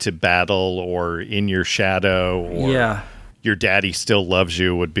 "Into Battle" or "In Your Shadow" or "Your Daddy Still Loves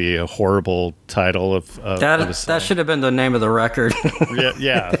You" would be a horrible title of that should have been the name of the record.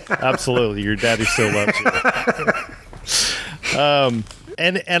 yeah, absolutely. "Your Daddy Still Loves You."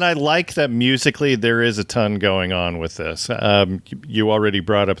 And I like that musically there is a ton going on with this. You already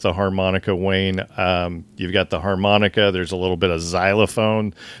brought up the harmonica, Wayne. You've got the harmonica. There's a little bit of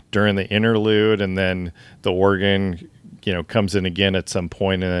xylophone during the interlude, and then the organ, comes in again at some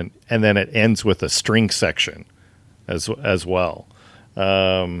point, and then it ends with a string section as well.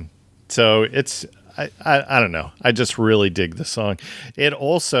 So it's I don't know. I just really dig the song. It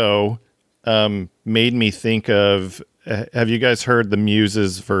also made me think of. Have you guys heard the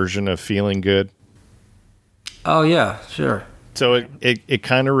Muses' version of "Feeling Good"? Oh yeah, sure. So it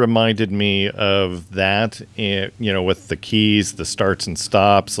kind of reminded me of that, with the keys, the starts and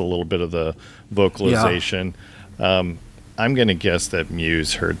stops, a little bit of the vocalization. Yeah. I'm going to guess that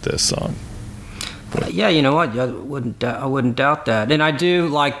Muse heard this song. Yeah, you know what? I wouldn't doubt that. And I do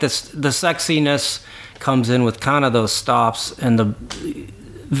like this. The sexiness comes in with kind of those stops, and the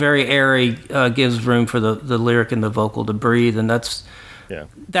very airy gives room for the lyric and the vocal to breathe, and that's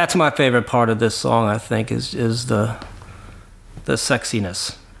my favorite part of this song. I think is the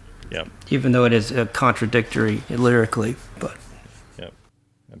sexiness. Yeah. Even though it is contradictory lyrically, but. Yep.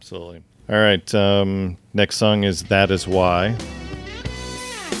 Absolutely. All right. Next song is "That Is Why."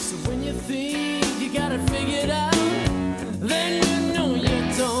 So when you think you got it figured out, then you know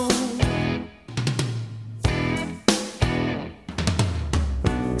you don't.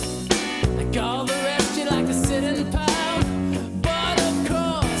 Like all the rest, you like to sit and pout, but of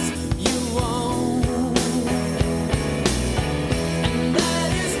course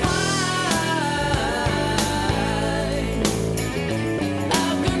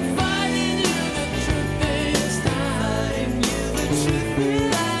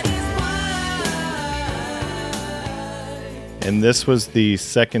and this was the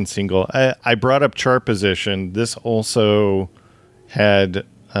second single. I brought up chart position. This also had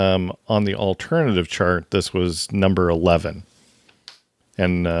on the alternative chart. This was number 11,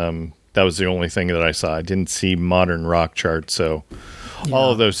 and that was the only thing that I saw. I didn't see modern rock chart, so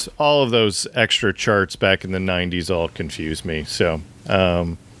all of those extra charts back in the 90s all confused me. So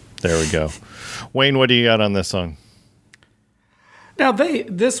there we go. Wayne, what do you got on this song? Now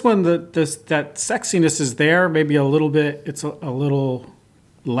this one, that sexiness is there, maybe a little bit. It's a little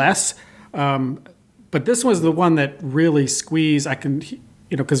less, but this was the one that really squeezed. I can,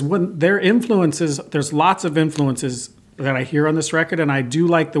 because when their influences, there's lots of influences that I hear on this record, and I do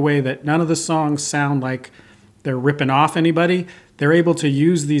like the way that none of the songs sound like they're ripping off anybody. They're able to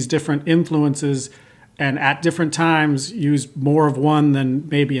use these different influences, and at different times use more of one than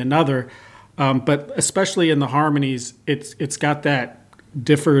maybe another. But especially in the harmonies, it's got that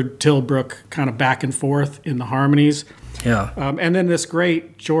Difford Tilbrook kind of back and forth in the harmonies. Yeah. And then this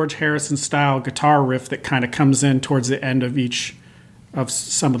great George Harrison style guitar riff that kind of comes in towards the end of each of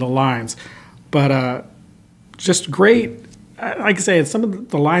some of the lines. But just great. Like I say, some of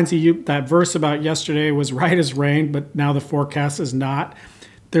the lines that verse about yesterday was right as rain, but now the forecast is not.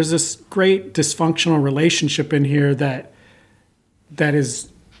 There's this great dysfunctional relationship in here that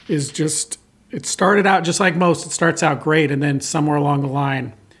is just. It started out just like most. It starts out great, and then somewhere along the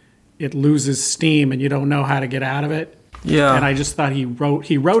line, it loses steam, and you don't know how to get out of it. Yeah. And I just thought he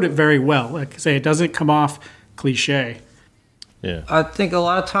wrote it very well. Like I say, it doesn't come off cliche. Yeah. I think a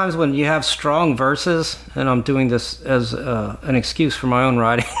lot of times when you have strong verses, and I'm doing this as an excuse for my own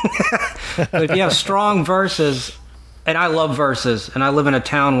writing, but if you have strong verses, and I love verses, and I live in a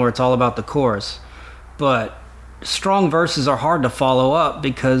town where it's all about the chorus, but strong verses are hard to follow up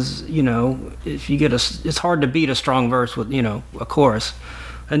because, if you get it's hard to beat a strong verse with, a chorus.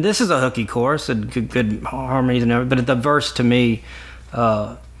 And this is a hooky chorus and good harmonies and everything, but the verse to me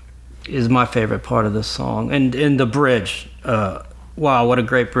is my favorite part of this song. And in the bridge, wow, what a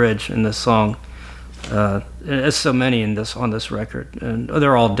great bridge in this song. There's so many on this record, and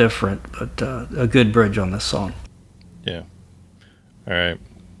they're all different, but a good bridge on this song. Yeah. All right.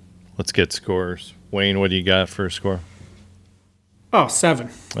 Let's get scores. Wayne, what do you got for a score? Oh, 7.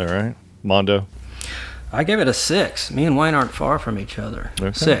 All right. Mondo? I gave it a 6. Me and Wayne aren't far from each other.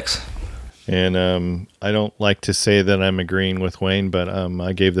 Okay. 6. And I don't like to say that I'm agreeing with Wayne, but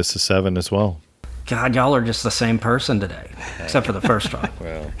I gave this a 7 as well. God, y'all are just the same person today, except for the first try.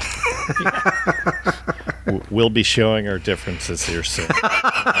 Well, we'll be showing our differences here soon.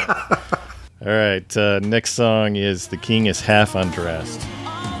 All right. Next song is The King is Half Undressed.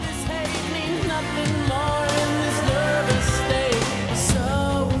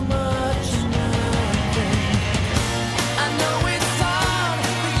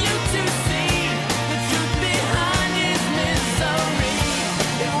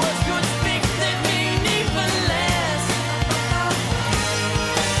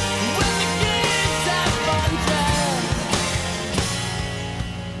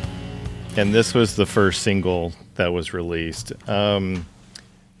 And this was the first single that was released. And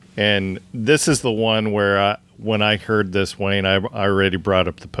this is the one where when I heard this, Wayne, I already brought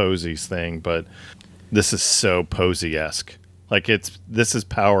up the Posies thing, but this is so Posey-esque. Like this is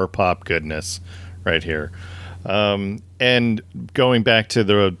power pop goodness right here. And going back to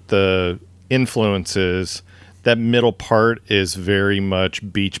the influences, that middle part is very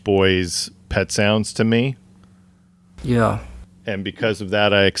much Beach Boys, Pet Sounds to me. Yeah. And because of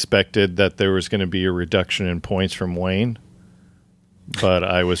that, I expected that there was going to be a reduction in points from Wayne. But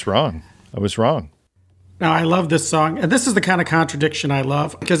I was wrong. Now, I love this song. And this is the kind of contradiction I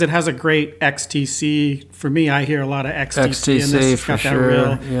love because it has a great XTC. For me, I hear a lot of XTC in this. It's for got sure.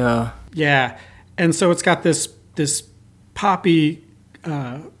 That real, yeah. And so it's got this poppy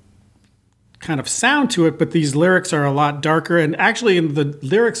kind of sound to it, but these lyrics are a lot darker. And actually, the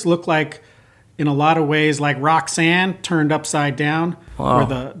lyrics look like, in a lot of ways, like Roxanne turned upside down, wow.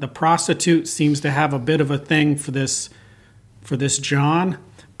 where the prostitute seems to have a bit of a thing for this John,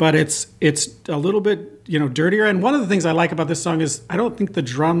 but it's a little bit dirtier. And one of the things I like about this song is I think the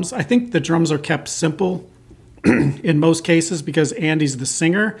drums are kept simple in most cases because Andy's the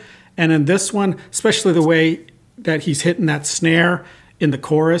singer, and in this one, especially the way that he's hitting that snare in the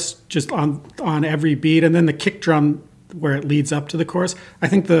chorus just on every beat, and then the kick drum where it leads up to the chorus. I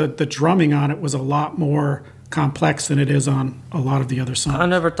think the drumming on it was a lot more complex than it is on a lot of the other songs. I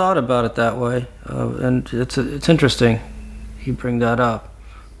never thought about it that way, and it's interesting you bring that up.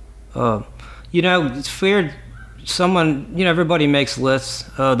 It's weird. Someone, everybody makes lists,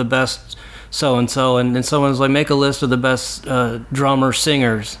 the best so-and-so, and then someone's like, make a list of the best drummer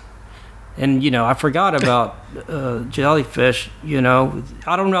singers. And I forgot about Jellyfish.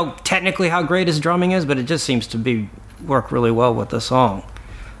 I don't know technically how great his drumming is, but it just seems to work really well with the song.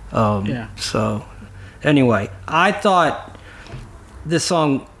 So anyway, I thought this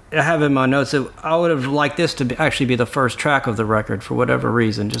song, I have in my notes that I would have liked this to actually be the first track of the record for whatever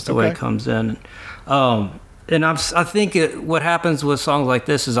reason, just the way it comes in. And I think what happens with songs like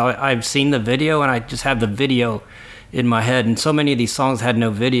this is I've seen the video and I just have the video in my head, and so many of these songs had no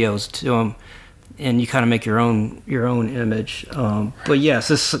videos to them, and you kind of make your own image. But yes,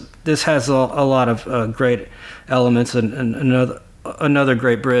 this has a lot of great elements and another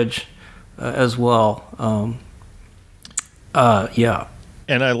great bridge as well. Yeah.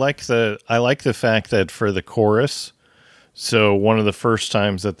 And I like the fact that for the chorus, so one of the first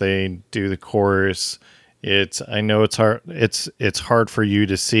times that they do the chorus, I know it's hard. It's hard for you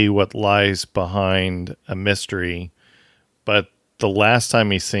to see what lies behind a mystery, but the last time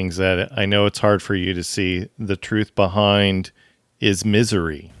he sings that, I know it's hard for you to see the truth behind is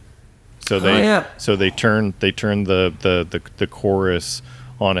misery. So they turn the chorus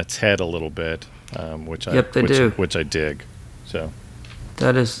on its head a little bit, which I dig. So.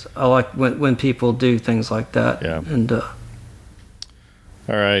 That is, I like when people do things like that. Yeah. And all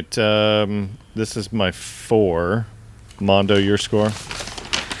right, this is my 4. Mondo, your score?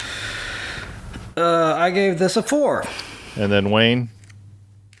 I gave this a 4. And then Wayne?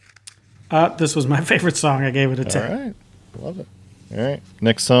 This was my favorite song. I gave it a 10. All right, love it. All right,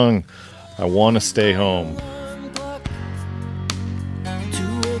 next song, I Want to Stay Home. To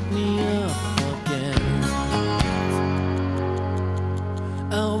wake me up again.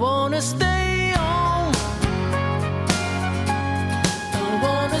 I wanna stay home. I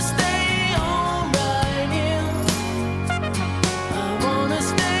wanna stay home right here. I wanna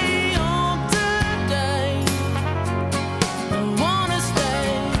stay home today. I wanna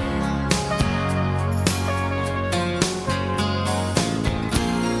stay.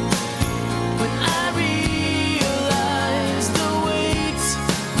 When I realize the weight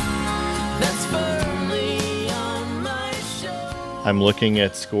that's firmly on my shoulders. I'm looking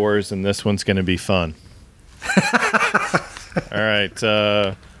at scores, and this one's going to be fun. All right,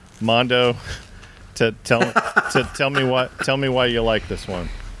 Mondo, tell me why you like this one.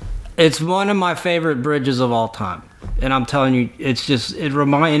 it's one of my favorite bridges of all time. And I'm telling you, it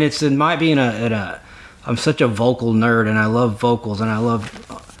might be I'm such a vocal nerd, and I love vocals, and I love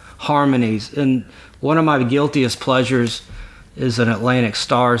harmonies. And one of my guiltiest pleasures is an Atlantic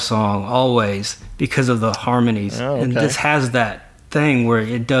Starr song, Always, because of the harmonies. Oh, okay. And this has that thing where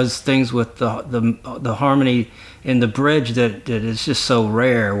it does things with the harmony in the bridge that is just so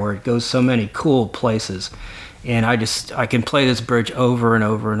rare, where it goes so many cool places. And I can play this bridge over and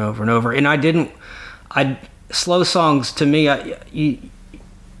over and over and over. And slow songs to me, the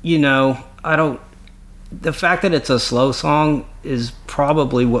fact that it's a slow song is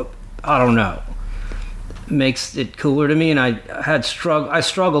probably what, I don't know, makes it cooler to me. And I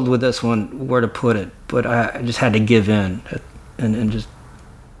struggled with this one, where to put it, but I just had to give in and just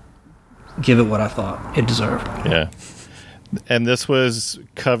give it what I thought it deserved. Yeah. And this was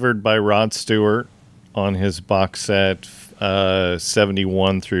covered by Rod Stewart on his box set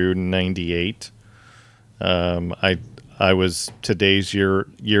 71 through 98. I was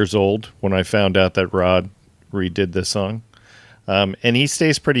years old when I found out that Rod redid this song. And he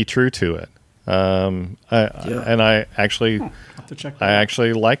stays pretty true to it. I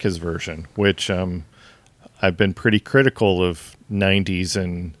actually like his version, which I've been pretty critical of 90s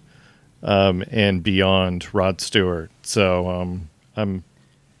and beyond Rod Stewart. So I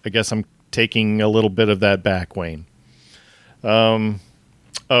guess I'm taking a little bit of that back, Wayne. Add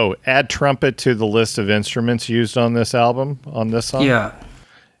trumpet to the list of instruments used on this album, on this song. Yeah.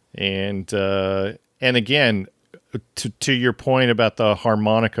 And again, to your point about the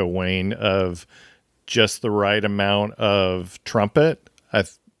harmonica, Wayne, of just the right amount of trumpet,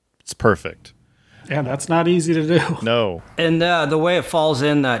 it's perfect. Yeah, that's not easy to do. No. And the way it falls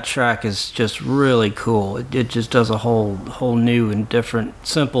in that track is just really cool. It just does a whole new and different,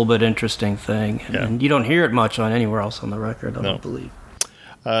 simple but interesting thing. Yeah. And you don't hear it much on anywhere else on the record, I don't believe.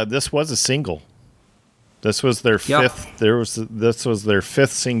 This was a single. This was their fifth. This was their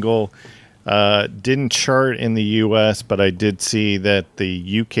fifth single. Didn't chart in the U.S., but I did see that the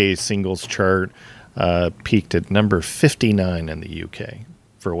U.K. singles chart peaked at number 59 in the U.K.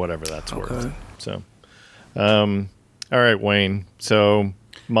 for whatever that's worth. So, all right, Wayne. So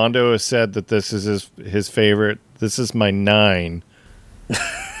Mondo has said that this is his favorite. This is my 9.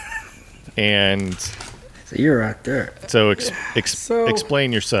 And So you're right there. so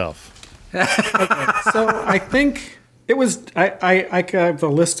explain yourself. So I think It was I have a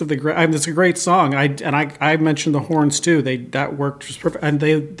list of the great. I mean, it's a great song. I mentioned the horns too. That worked just perfect. And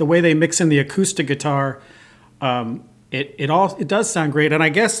the way they mix in the acoustic guitar, it does sound great. And I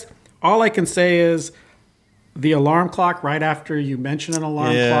guess all I can say is the alarm clock right after you mention an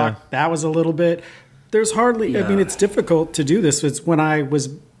alarm clock. That was a little bit. There's hardly. I mean, it's difficult to do this. It's when I was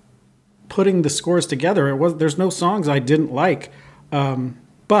putting the scores together. There's no songs I didn't like,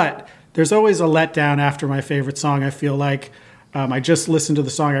 but. There's always a letdown after my favorite song, I feel like. I just listened to the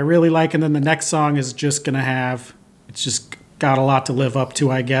song I really like, and then the next song is just going to have... It's just got a lot to live up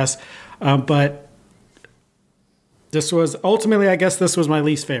to, I guess. But this was... Ultimately, I guess this was my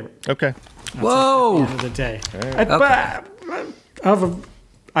least favorite. Okay. Whoa! At the end of the day. But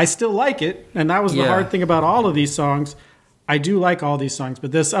I still like it, and that was the hard thing about all of these songs. I do like all these songs,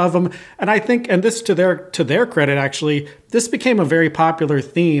 but this of them... And I think, and this to their credit, actually, this became a very popular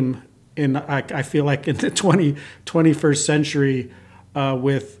theme I feel like in the 21st century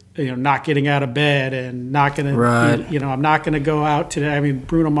with not getting out of bed and not going to I'm not going to go out today. I mean,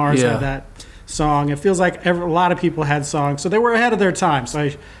 Bruno Mars had that song. It feels like a lot of people had songs, so they were ahead of their time.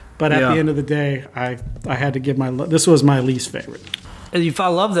 But at the end of the day, I had to give this was my least favorite. I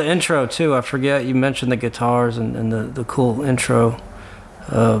love the intro too. I forget you mentioned the guitars and the cool intro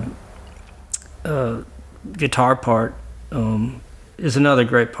guitar part. Is another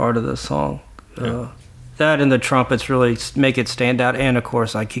great part of the song. That and the trumpets really make it stand out. And of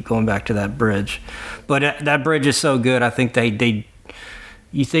course, I keep going back to that bridge. But that bridge is so good. I think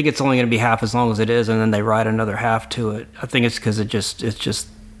you think it's only going to be half as long as it is, and then they write another half to it. I think it's because it just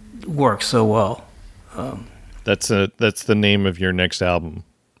works so well. That's the name of your next album,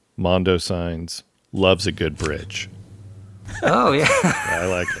 Mondo Signs. Loves a good bridge. Oh yeah. I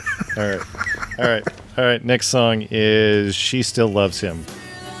like it. All right. Next song is She Still Loves Him.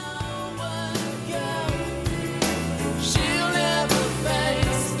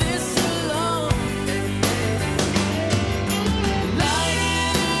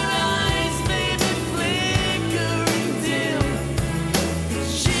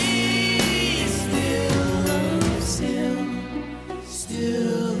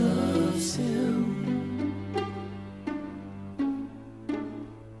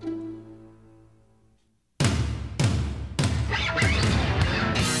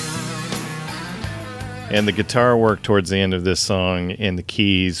 And the guitar work towards the end of this song and the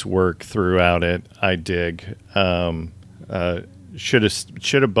keys work throughout it, I dig. Should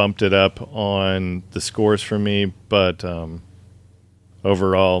have bumped it up on the scores for me, but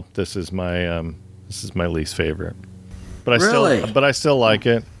overall, this is my least favorite. But I still like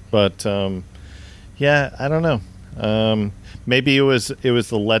it. But I don't know. Maybe it was the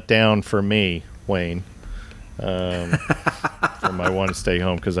letdown for me, Wayne. From I Want to Stay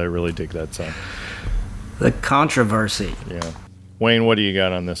Home, because I really dig that song. The controversy. Yeah. Wayne, what do you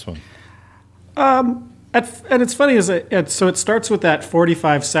got on this one? And it's funny, so it starts with that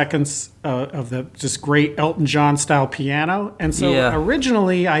 45 seconds of the just great Elton John style piano. And so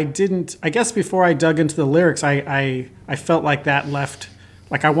originally I guess before I dug into the lyrics, I felt like that left,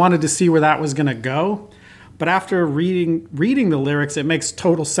 like I wanted to see where that was going to go. But after reading the lyrics, it makes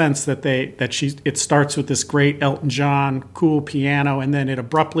total sense that it starts with this great Elton John cool piano, and then it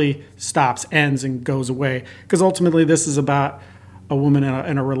abruptly stops, ends, and goes away. Because ultimately, this is about a woman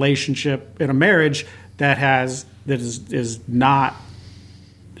in a relationship, in a marriage that is not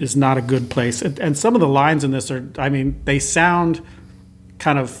a good place. And some of the lines in this they sound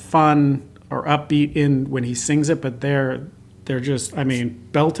kind of fun or upbeat when he sings it, but they're just,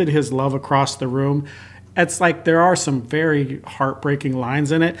 belted his love across the room. It's like there are some very heartbreaking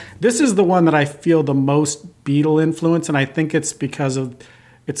lines in it. This is the one that I feel the most Beatle influence, and I think it's because of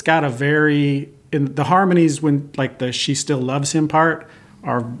it's got in the harmonies when like the She Still Loves Him part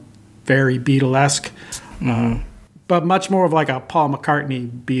are very Beatlesque, but much more of like a Paul McCartney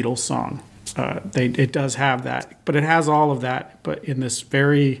Beatles song. It does have that, but it has all of that, but in this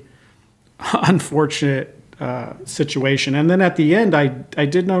very unfortunate situation. And then at the end, I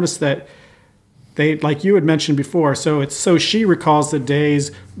did notice that they, like you had mentioned before, so she recalls the days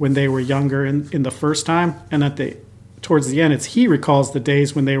when they were younger in the first time, and towards the end, he recalls the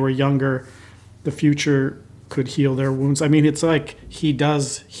days when they were younger. The future could heal their wounds. It's like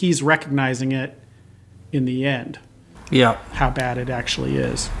he's recognizing it in the end. Yeah, how bad it actually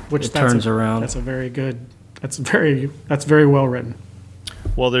is. Which turns around. That's very well written.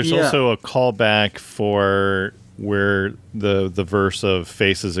 Well, there's also a callback for where the verse of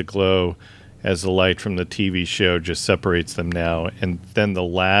 "Faces Aglow" as the light from the TV show just separates them now. And then the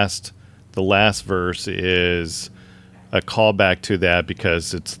last verse is a callback to that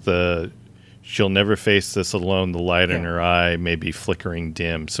because it's she'll never face this alone. The light in her eye may be flickering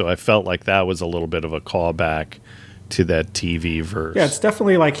dim. So I felt like that was a little bit of a callback to that TV verse. Yeah, it's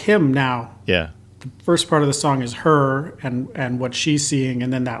definitely like him now. Yeah. The first part of the song is her and what she's seeing,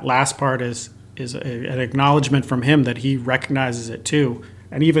 and then that last part is an acknowledgement from him that he recognizes it too,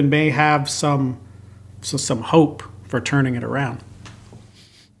 and even may have some hope for turning it around.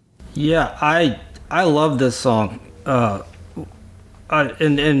 Yeah, I love this song, and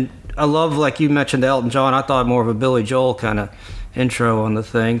I love, like you mentioned, Elton John. I thought more of a Billy Joel kind of intro on the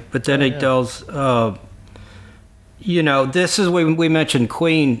thing, but then it does. This is when we mentioned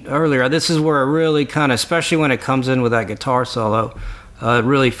Queen earlier. This is where it really kind of, especially when it comes in with that guitar solo, it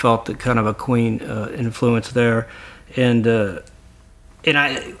really felt the kind of a Queen influence there, and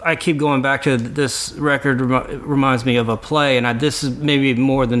I keep going back to this record. Reminds me of a play, and this is maybe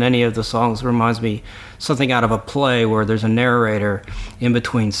more than any of the songs reminds me something out of a play where there's a narrator in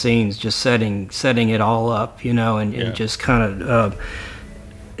between scenes, just setting it all up, and just kind of.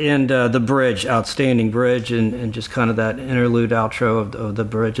 And the bridge, outstanding bridge, and just kind of that interlude outro of the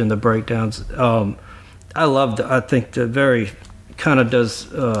bridge and the breakdowns. I loved. I think the very kind of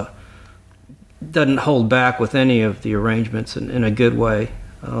doesn't hold back with any of the arrangements in a good way.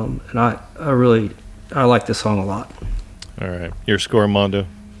 And I like this song a lot. All right, your score, Mondo?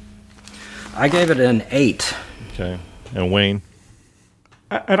 I gave it an 8. Okay, and Wayne?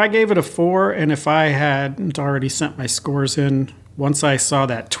 And I gave it a 4. And if I hadn't already sent my scores in. Once I saw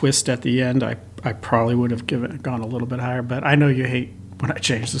that twist at the end, I probably would have gone a little bit higher, but I know you hate when I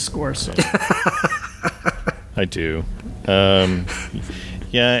change the score, so. I do.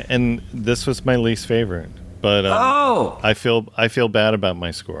 Yeah, and this was my least favorite, but I feel bad about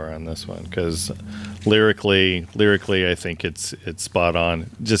my score on this one because lyrically, I think it's spot on.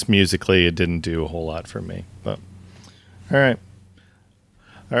 Just musically, it didn't do a whole lot for me. But all right.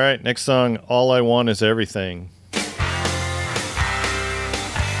 Next song, "All I Want Is Everything."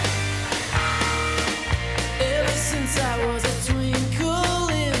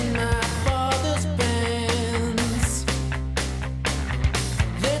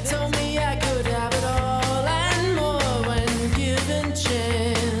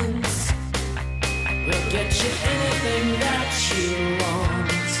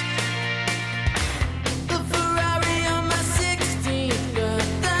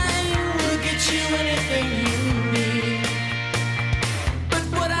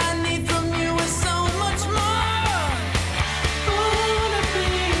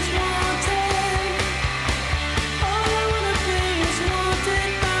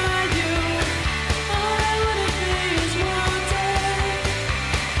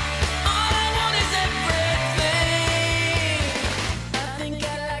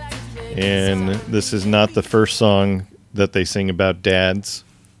 And this is not the first song that they sing about dads.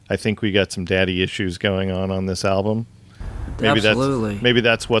 I think we got some daddy issues going on this album. Absolutely. Maybe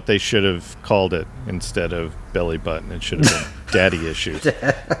that's what they should have called it instead of belly button. It should have been daddy issues.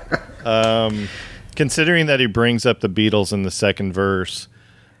 Considering that he brings up the Beatles in the second verse,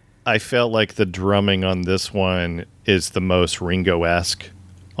 I felt like the drumming on this one is the most Ringo-esque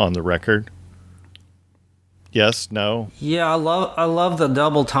on the record. Yes, no? Yeah, I love the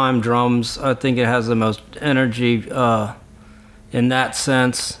double time drums. I think it has the most energy in that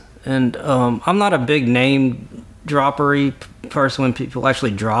sense. And I'm not a big name droppery person when people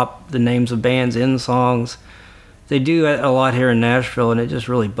actually drop the names of bands in songs. They do a lot here in Nashville, and it just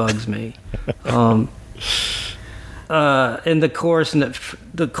really bugs me. And the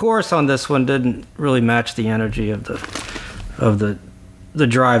chorus on this one didn't really match the energy of the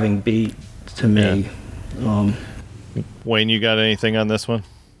driving beat to me. Yeah. Wayne, you got anything on this one?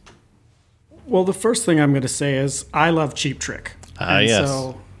 Well, the first thing I'm going to say is I love Cheap Trick. Yes.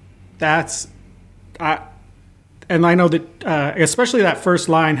 So and I know that especially that first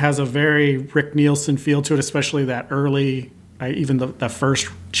line has a very Rick Nielsen feel to it, especially that early, even the first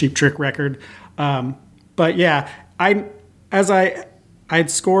Cheap Trick record. But yeah, I'd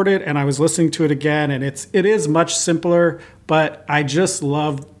scored it and I was listening to it again, and it is much simpler, but I just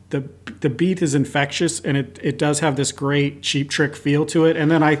love the beat is infectious, and it does have this great Cheap Trick feel to it. And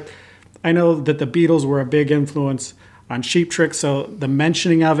then I know that the Beatles were a big influence on Cheap Trick, so the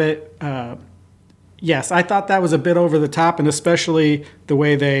mentioning of it, yes, I thought that was a bit over the top, and especially the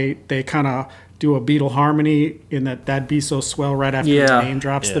way they kind of do a Beatle harmony in That'd Be So Swell right after the name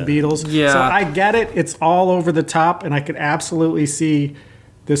drops the Beatles. Yeah. So I get it. It's all over the top, and I could absolutely see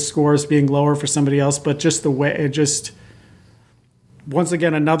this score as being lower for somebody else, but just the way it just... Once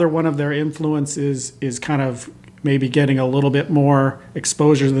again, another one of their influences is kind of maybe getting a little bit more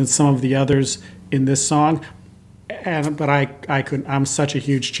exposure than some of the others in this song. but I couldn't. I'm such a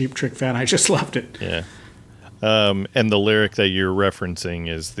huge Cheap Trick fan. I just loved it. Yeah. And the lyric that you're referencing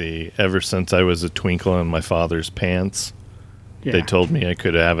is the "Ever since I was a twinkle in my father's pants, Yeah. they told me I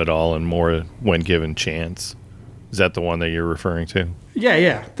could have it all and more when given chance." Is that the one that you're referring to? Yeah.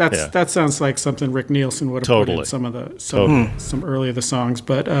 Yeah. That sounds like something Rick Nielsen would have put Totally. in some of the Totally. some early of the songs.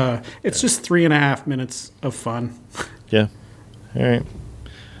 But it's just 3.5 minutes of fun. Yeah. All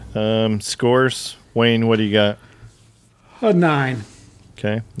right. Scores. Wayne, what do you got? A 9.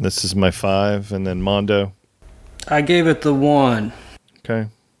 Okay. This is my 5. And then Mondo. I gave it the 1. Okay.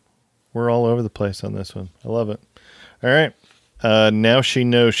 We're all over the place on this one. I love it. All right. Now She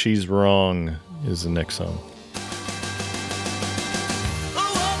Knows She's Wrong is the next song. A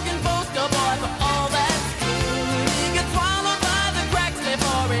walking poster boy for all that's good. He gets swallowed by the cracks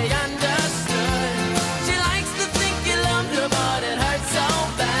before he understood. She likes to think he loved her, but it hurts so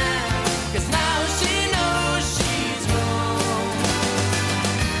bad. 'Cause now she knows she's wrong.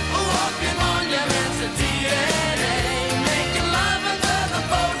 A walking monument to DNA. Making love under the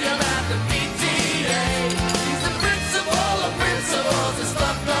podium at the PTA. He's the principal of principles and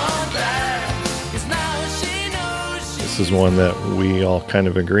stuff gone bad. 'Cause now she knows she's This is one that we all kind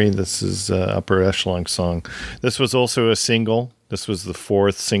of agree. This is Upper Echelon song. This was also a single. This was the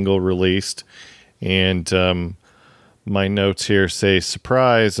 4th single released. And my notes here say,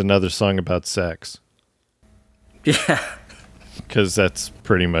 surprise, another song about sex. Yeah. Because that's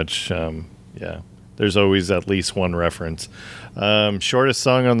pretty much, yeah. There's always at least one reference. Shortest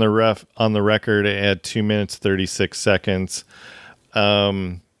song on the record at 2 minutes 36 seconds.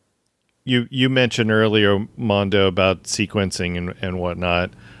 You mentioned earlier, Mondo, about sequencing and whatnot.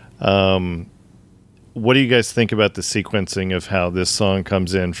 What do you guys think about the sequencing of how this song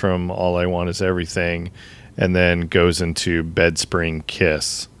comes in from All I Want Is Everything and then goes into Bed Spring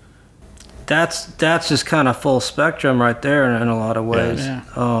Kiss? That's just kind of full spectrum right there in a lot of ways. Yeah.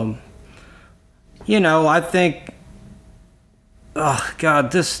 I think, oh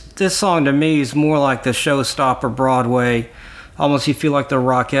God, this song to me is more like the showstopper Broadway. Almost you feel like the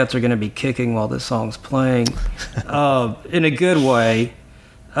Rockettes are going to be kicking while this song's playing, in a good way.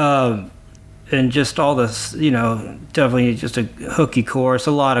 And just all this, definitely just a hooky chorus,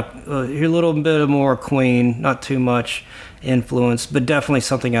 a lot of, a little bit of more Queen, not too much influence, but definitely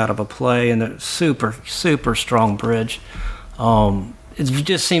something out of a play, and a super, super strong bridge. It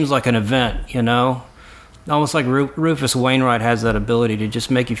just seems like an event, almost like Rufus Wainwright has that ability to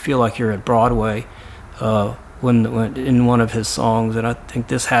just make you feel like you're at Broadway when in one of his songs, and I think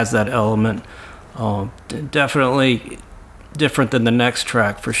this has that element. Definitely different than the next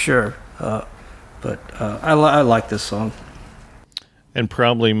track for sure. But I like this song. And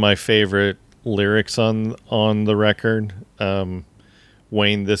probably my favorite lyrics on the record.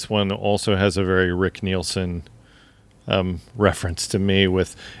 Wayne, this one also has a very Rick Nielsen reference to me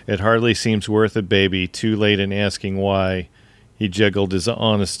with, "It hardly seems worth it, baby, too late in asking why. He juggled his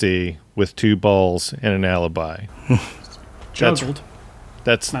honesty with 2 balls and an alibi." Juggled.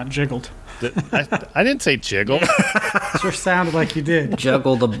 That's Not jiggled. I didn't say jiggle. Sure sounded like you did.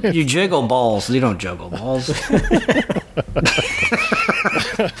 You jiggle balls. You don't juggle balls.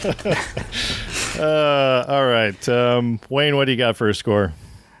 All right. Wayne, what do you got for a score?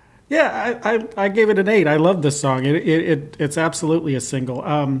 Yeah, I gave it an 8. I love this song. It's absolutely a single.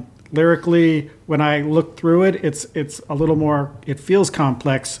 Lyrically, when I look through it, it's a little more. It feels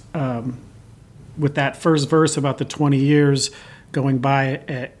complex. With that first verse about the 20 years going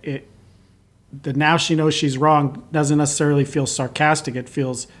by, the "Now She Knows She's Wrong" doesn't necessarily feel sarcastic. It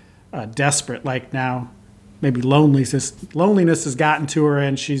feels desperate. Like now, maybe loneliness has gotten to her,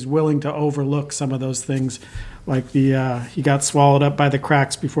 and she's willing to overlook some of those things. Like he got swallowed up by the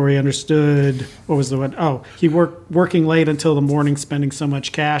cracks before he understood. What was the one? Oh, he working late until the morning, spending so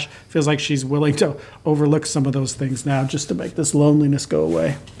much cash. Feels like she's willing to overlook some of those things now just to make this loneliness go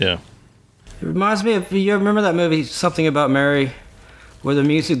away. Yeah. It reminds me of, you remember that movie, Something About Mary, where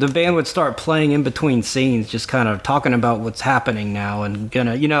the band would start playing in between scenes, just kind of talking about what's happening now, and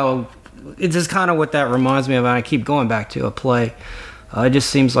it's just kind of what that reminds me of. And I keep going back to a play. It just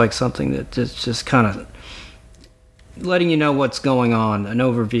seems like something that just kind of letting you know what's going on, an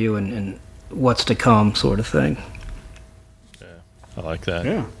overview and what's to come, sort of thing. Yeah, I like that.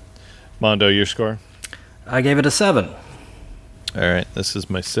 Yeah. Mondo, your score? I gave it a 7. All right, this is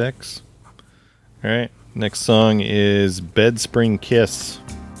my 6. All right, next song is Bed Spring Kiss.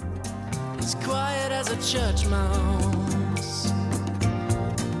 As quiet as a church mouse,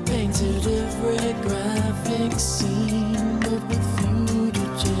 painted every graphic scene, but with few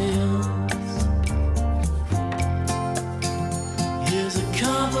details. Here's a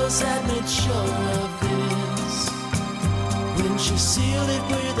compass that made sure of this. She sealed it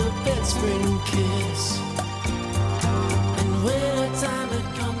with a bed spring kiss. And when her time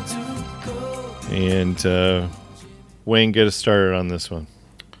had come to go. And Wayne, get us started on this one.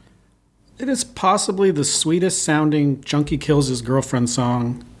 It is possibly the sweetest sounding Junkie Kills His Girlfriend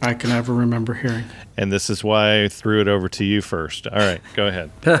song I can ever remember hearing. And this is why I threw it over to you first. All right, go ahead.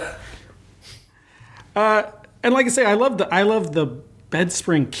 And like I say, I love the bed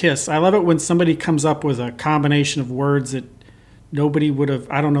spring kiss. I love it when somebody comes up with a combination of words that nobody would have,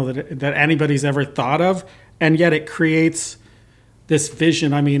 I don't know that anybody's ever thought of, and yet it creates this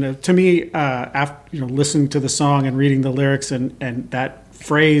vision. I mean, to me, after listening to the song and reading the lyrics, and that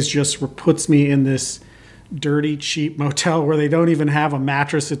phrase just puts me in this dirty, cheap motel where they don't even have a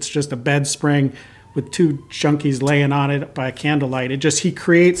mattress. It's just a bed spring with two junkies laying on it by candlelight. He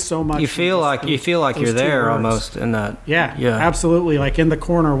creates so much. You feel like you're there almost in that. Yeah, absolutely. Like in the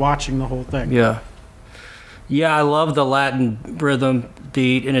corner watching the whole thing. Yeah. Yeah, I love the Latin rhythm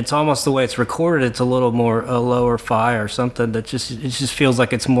beat, and it's almost the way it's recorded. It's a little more a lower fi or something that it just feels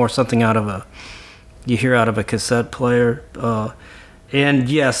like it's more something you hear out of a cassette player. And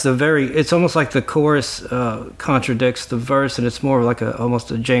yes, it's almost like the chorus contradicts the verse, and it's more like almost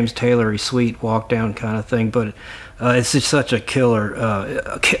a James Taylor-y sweet walk down kind of thing. But it's just such a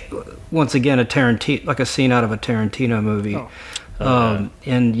killer. Once again, a Tarantino, like a scene out of a Tarantino movie.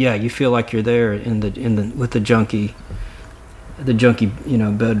 And yeah, you feel like you're there with the junkie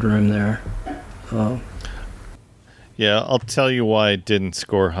bedroom there. Yeah, I'll tell you why it didn't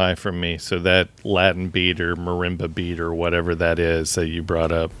score high for me. So that Latin beat or marimba beat or whatever that is that you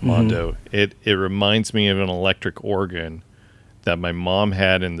brought up, Mondo, it reminds me of an electric organ that my mom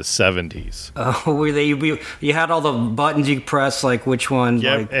had in the 70s. Oh, where you had all the buttons you press, like which one?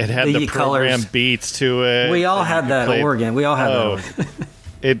 Yeah, like it had the program colors. Beats to it. We all had that organ. We all had that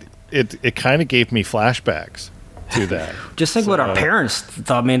organ. It kind of gave me flashbacks to that. Just think what our parents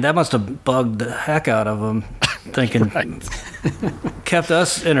thought. I mean, that must have bugged the heck out of them. Thinking kept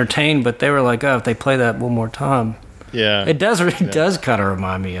us entertained, but they were like, "Oh, if they play that one more time." Yeah, it does kind of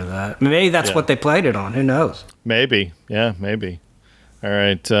remind me of that. Maybe that's what they played it on. Who knows? Maybe, yeah, maybe. All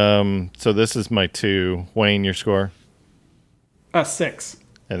right, so this is my 2. Wayne, your score? 6.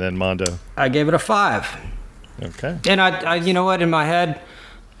 And then Mondo. I gave it a 5. Okay. And I you know what? In my head,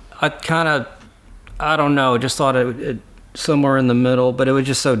 I don't know. Just thought it somewhere in the middle, but it was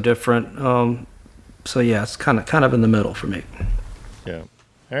just so different. So yeah, it's kind of in the middle for me. Yeah.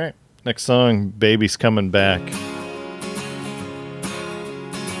 All right. Next song, Baby's Coming Back.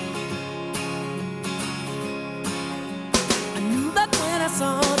 I knew that when I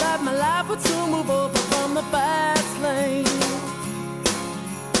saw that my life would soon move over from the fast lane.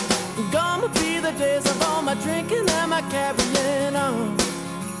 Gonna be the days of all my drinking and my carrying on.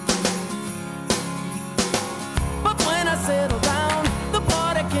 But when I settled down, the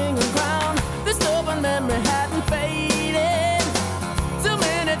party king and crown, this stubborn memory hadn't faded. Too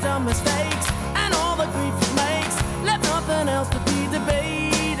many dumb mistakes and all the grief it makes left nothing else to be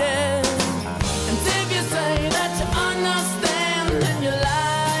debated. And if you say that you understand, then you're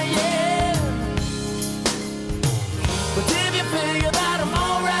lying. But if you feel that I'm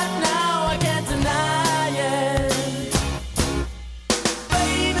alright now, I can't deny it.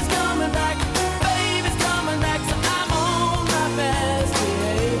 Baby's coming back, so I'm on my best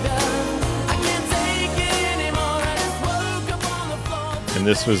behavior. I can't take it anymore, I just woke up on the floor. And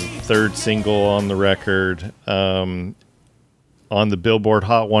this was the 3rd single on the record. On the Billboard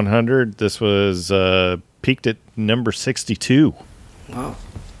Hot 100, this was peaked at number 62. Wow.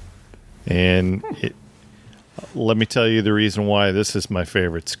 And let me tell you the reason why this is my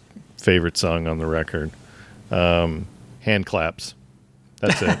favorite song on the record. Hand claps.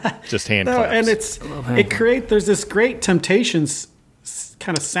 That's it. Just hand claps. And there's this great Temptations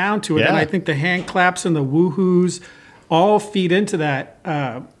kind of sound to it, and I think the hand claps and the woohoos all feed into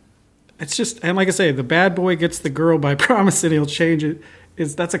that. It's just, and like I say, the bad boy gets the girl by promising he'll change it.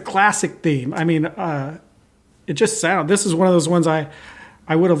 That's a classic theme. I mean, it just sounds. This is one of those ones I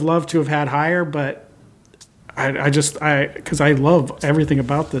would have loved to have had higher, but because I love everything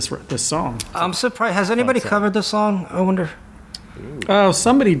about this song. I'm surprised. Has anybody covered this song? I wonder. Oh,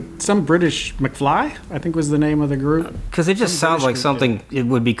 some British McFly, I think was the name of the group. Because it just sounds like something it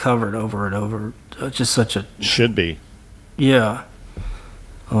would be covered over and over. It's just such a should be. Yeah.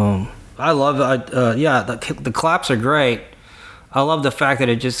 I love it. Yeah, the claps are great. I love the fact that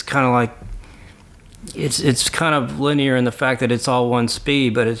it just kind of like it's kind of linear in the fact that it's all one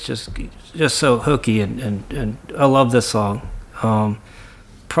speed, but it's just so hooky and I love this song.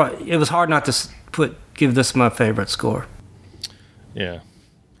 It was hard not to give this my favorite score. Yeah.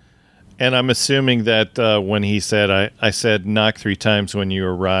 And I'm assuming that when he said, I said knock 3 times when you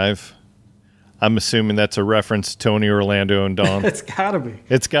arrive, I'm assuming that's a reference to Tony, Orlando, and Dawn. It's gotta be.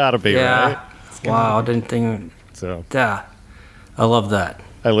 It's got to be, right? Wow, I didn't think. So Yeah, I love that.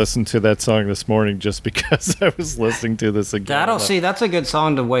 I listened to that song this morning just because I was listening to this again. That's a good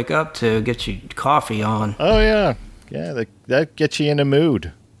song to wake up to, get you coffee on. Oh, yeah. Yeah, that gets you in a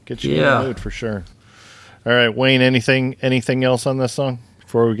mood. Gets you in a mood for sure. All right, Wayne, anything else on this song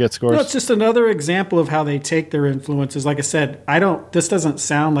before we get scores? No, it's just another example of how they take their influences. Like I said, this doesn't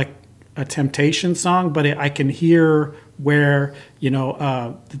sound like a Temptation song, but I can hear where,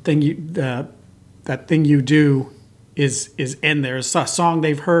 that thing you do is in there. It's a song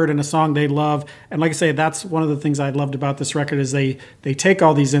they've heard and a song they love. And like I say, that's one of the things I loved about this record is they take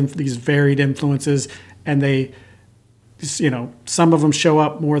all these varied influences and they, some of them show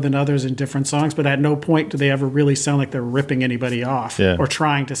up more than others in different songs, but at no point do they ever really sound like they're ripping anybody off or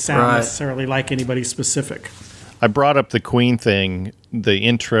trying to sound necessarily like anybody specific. I brought up the Queen thing. The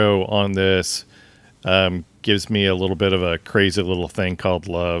intro on this gives me a little bit of a Crazy Little Thing Called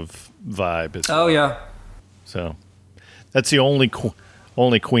Love vibe. Oh, yeah. So that's the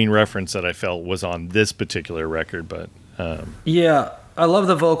only Queen reference that I felt was on this particular record. But yeah, I love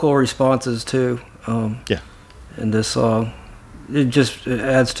the vocal responses too. In this song, it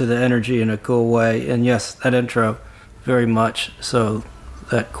adds to the energy in a cool way. And yes, that intro, very much so.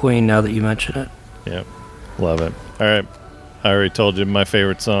 That Queen, now that you mention it. Yep, love it. All right, I already told you my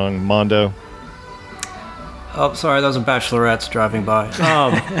favorite song, Mondo. Oh, sorry, those are bachelorettes driving by.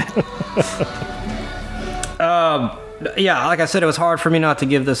 Yeah, like I said, it was hard for me not to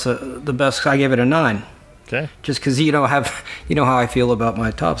give this the best. I gave it a 9. Okay. Just because you know how I feel about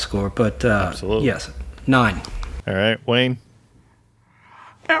my top score, but absolutely, yes, 9. All right, Wayne.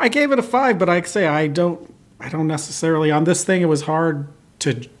 I gave it a 5, but I say I don't necessarily on this thing. It was hard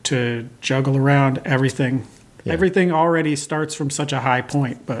to juggle around everything. Yeah. Everything already starts from such a high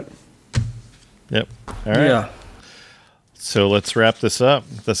point, but. Yep. All right. Yeah. So let's wrap this up.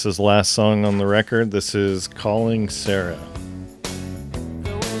 This is the last song on the record. This is Calling Sarah.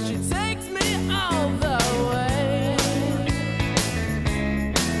 She takes me all the way.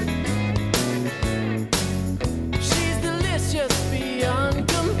 She's delicious beyond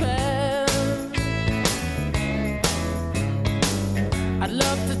compare. I'd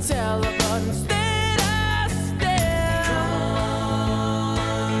love to tell her, but instead I stare.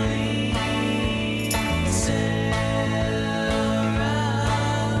 Calling Sarah,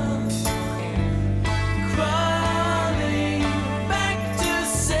 crawling back to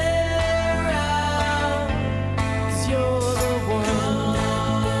Sarah, 'cause you're the one.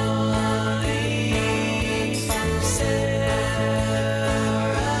 Calling Sarah,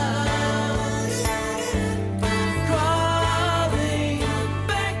 crawling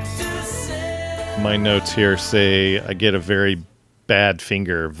back to Sarah. My notes here say I get a very Bad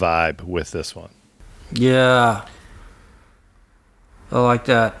Finger vibe with this one. Yeah. I like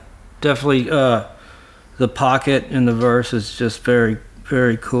that. Definitely the pocket in the verse is just very,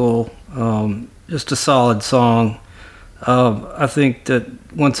 very cool. Just a solid song. I think that,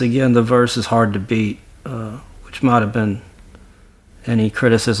 once again, the verse is hard to beat, which might have been any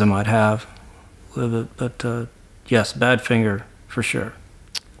criticism I'd have with it. But yes, Bad Finger for sure.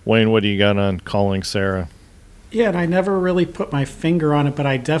 Wayne, what do you got on Calling Sarah? Yeah, and I never really put my finger on it, but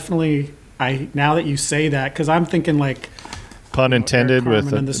I definitely, now that you say that, because I'm thinking like... Pun intended Carmen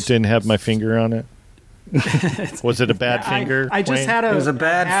with and this- didn't have my finger on it. Was it a bad finger? I just Wayne? had a... It was a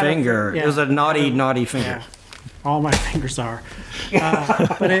bad finger. yeah. It was a naughty finger. Yeah. All my fingers are.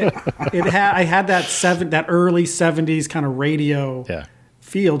 But I had that early 70s kind of radio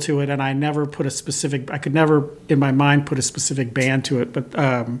feel to it, and I never put I could never in my mind put a specific band to it, but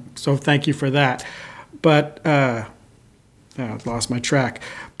so thank you for that. But I lost my track.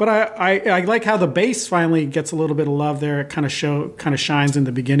 But I like how the bass finally gets a little bit of love there. It kind of shines in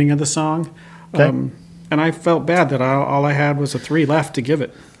the beginning of the song. Okay. And I felt bad that all I had was a 3 left to give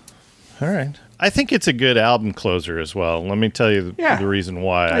it. All right. I think it's a good album closer as well. Let me tell you the reason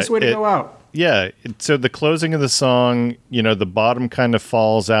why. Nice way to go out. Yeah. So the closing of the song, the bottom kind of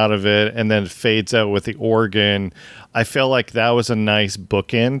falls out of it and then it fades out with the organ. I feel like that was a nice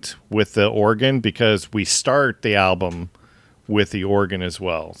bookend with the organ because we start the album with the organ as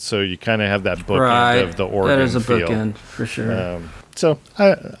well. So you kind of have that bookend of the organ. That is a feel. bookend for sure. So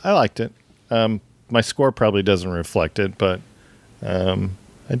I liked it. My score probably doesn't reflect it, but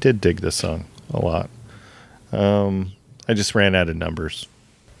I did dig this song a lot. I just ran out of numbers.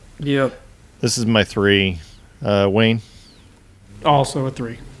 Yep. This is my 3. Wayne? Also a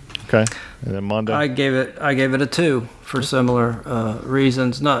 3. Okay. And then Mondo? I gave it a 2 for similar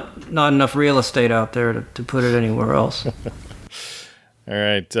reasons. Not enough real estate out there to put it anywhere else. All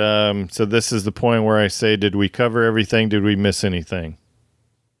right. So this is the point where I say, did we cover everything? Did we miss anything?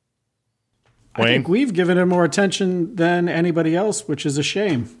 I think we've given it more attention than anybody else, which is a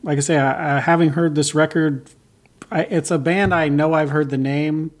shame. Like I say, I having heard this record, it's a band I know I've heard the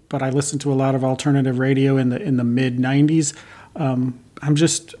name, but I listened to a lot of alternative radio in the mid '90s. I'm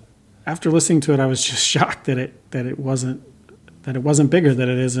just, after listening to it, I was just shocked that it wasn't bigger, that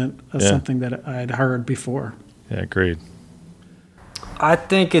it isn't something that I'd heard before. Yeah, agreed. I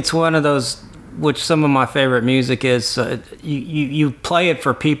think it's one of those, which some of my favorite music is, you play it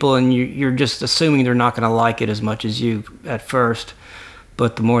for people and you're just assuming they're not going to like it as much as you at first,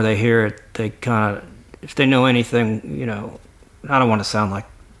 but the more they hear it, they kind of, if they know anything, you know, I don't want to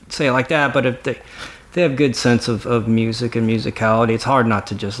say it like that, but if they have good sense of music and musicality, it's hard not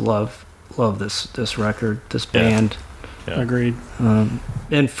to just love this record, this band. Yeah. Agreed.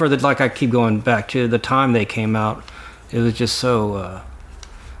 And for like I keep going back to the time they came out, it was just so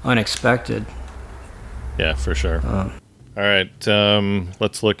unexpected. Yeah, for sure. All right,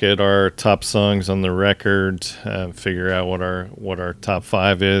 let's look at our top songs on the record. Figure out what our top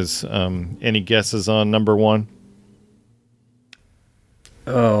 5 is. Any guesses on number 1?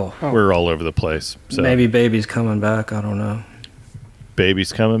 Oh, We're all over the place. So. maybe Baby's Coming Back. I don't know.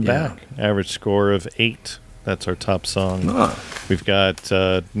 Baby's Coming Yeah. Back. Average score of 8. That's our top song. Oh. We've got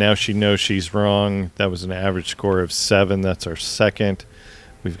Now She Knows She's Wrong. That was an average score of 7. That's our second.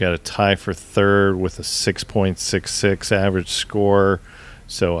 We've got a tie for third with a 6.66 average score.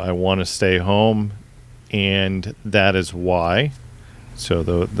 So I Want to Stay Home, and That Is Why. So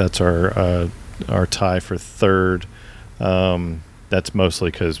that's our tie for third. That's mostly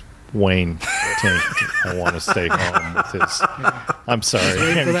because Wayne tanked I Want to Stay Home with his. I'm sorry.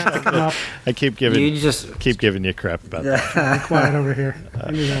 Wait for that to come up. I keep giving You giving you crap about that. Be quiet over here.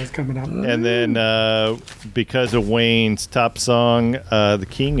 I knew that was coming up. And then because of Wayne's top song, The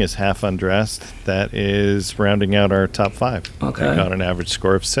King is Half Undressed. That is rounding out our top 5. Okay. We got an average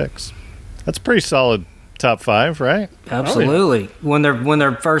score of 6. That's a pretty solid top 5, right? Absolutely. When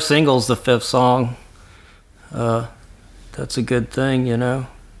their first single's the 5th song, that's a good thing, you know.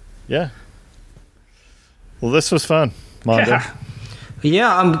 Yeah. Well, this was fun, Mondo.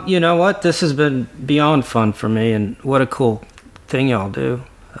 Yeah, you know what? This has been beyond fun for me, and what a cool thing y'all do.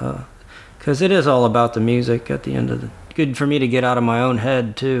 Because it is all about the music at the end of the. Good for me to get out of my own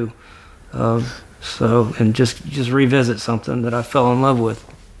head too. So and just revisit something that I fell in love with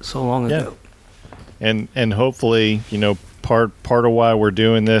so long ago. And hopefully, you know, part of why we're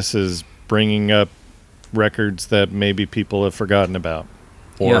doing this is bringing up records that maybe people have forgotten about,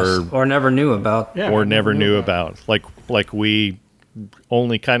 or never knew about. Yeah, or never knew about. Like we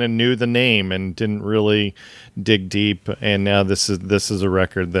only kind of knew the name and didn't really dig deep, and now this is a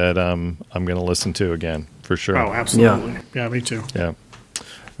record that I'm going to listen to again for sure. Oh, absolutely. Yeah, me too. Yeah.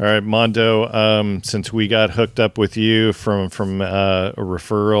 All right, Mondo. Since we got hooked up with you from a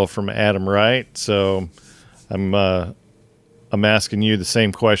referral from Adam Wright, so I'm asking you the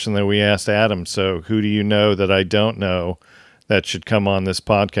same question that we asked Adam. So, who do you know that I don't know that should come on this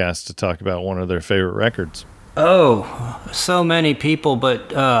podcast to talk about one of their favorite records? Oh, so many people,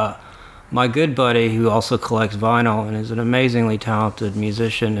 but my good buddy who also collects vinyl and is an amazingly talented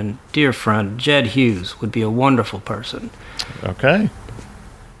musician and dear friend, Jed Hughes, would be a wonderful person. Okay.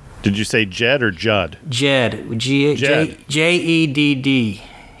 Did you say Jed or Judd? Jed, Jed. Jedd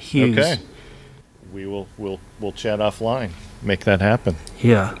Hughes. Okay. We'll chat offline. Make that happen.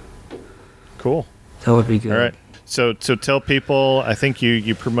 Yeah, Cool. that would be good. All right. So tell people. I think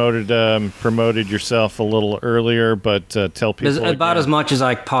you promoted yourself a little earlier, but tell people About again. as much as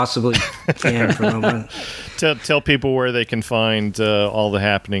I possibly can for a moment. Tell people where they can find all the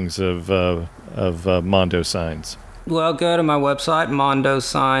happenings of Mondo Signs. Well, go to my website,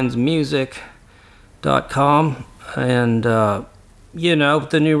 mondosignsmusic.com, and you know,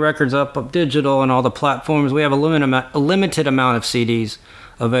 the new record's up digital and all the platforms. We have a limited amount of CDs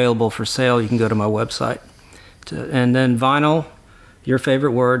available for sale. You can go to my website, and then vinyl, your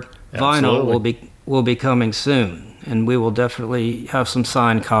favorite word, Absolutely. vinyl will be coming soon, and we will definitely have some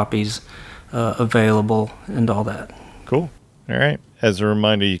signed copies available and all that. Cool. All right. As a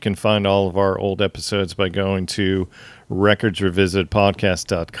reminder, you can find all of our old episodes by going to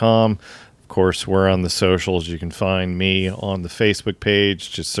recordsrevisitedpodcast.com. Of course, we're on the socials. You can find me on the Facebook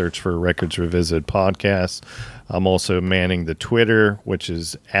page. Just search for Records Revisited Podcast. I'm also manning the Twitter, which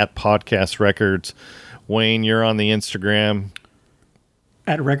is @PodcastRecords. Wayne, you're on the Instagram.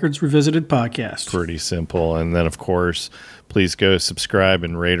 At Records Revisited Podcast. Pretty simple. And then, of course, please go subscribe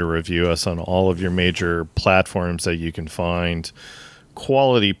and rate or review us on all of your major platforms that you can find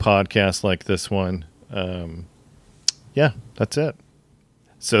quality podcasts like this one. Yeah, that's it.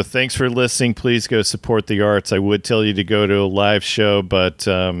 So thanks for listening. Please go support the arts. I would tell you to go to a live show, but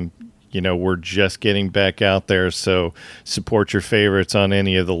we're just getting back out there. So support your favorites on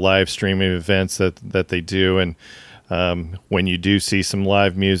any of the live streaming events that they do. And when you do see some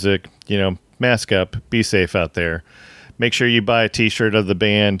live music, mask up, be safe out there. Make sure you buy a t-shirt of the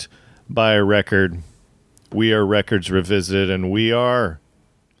band, buy a record. We are Records Revisited, and we are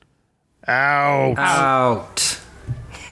out. Out.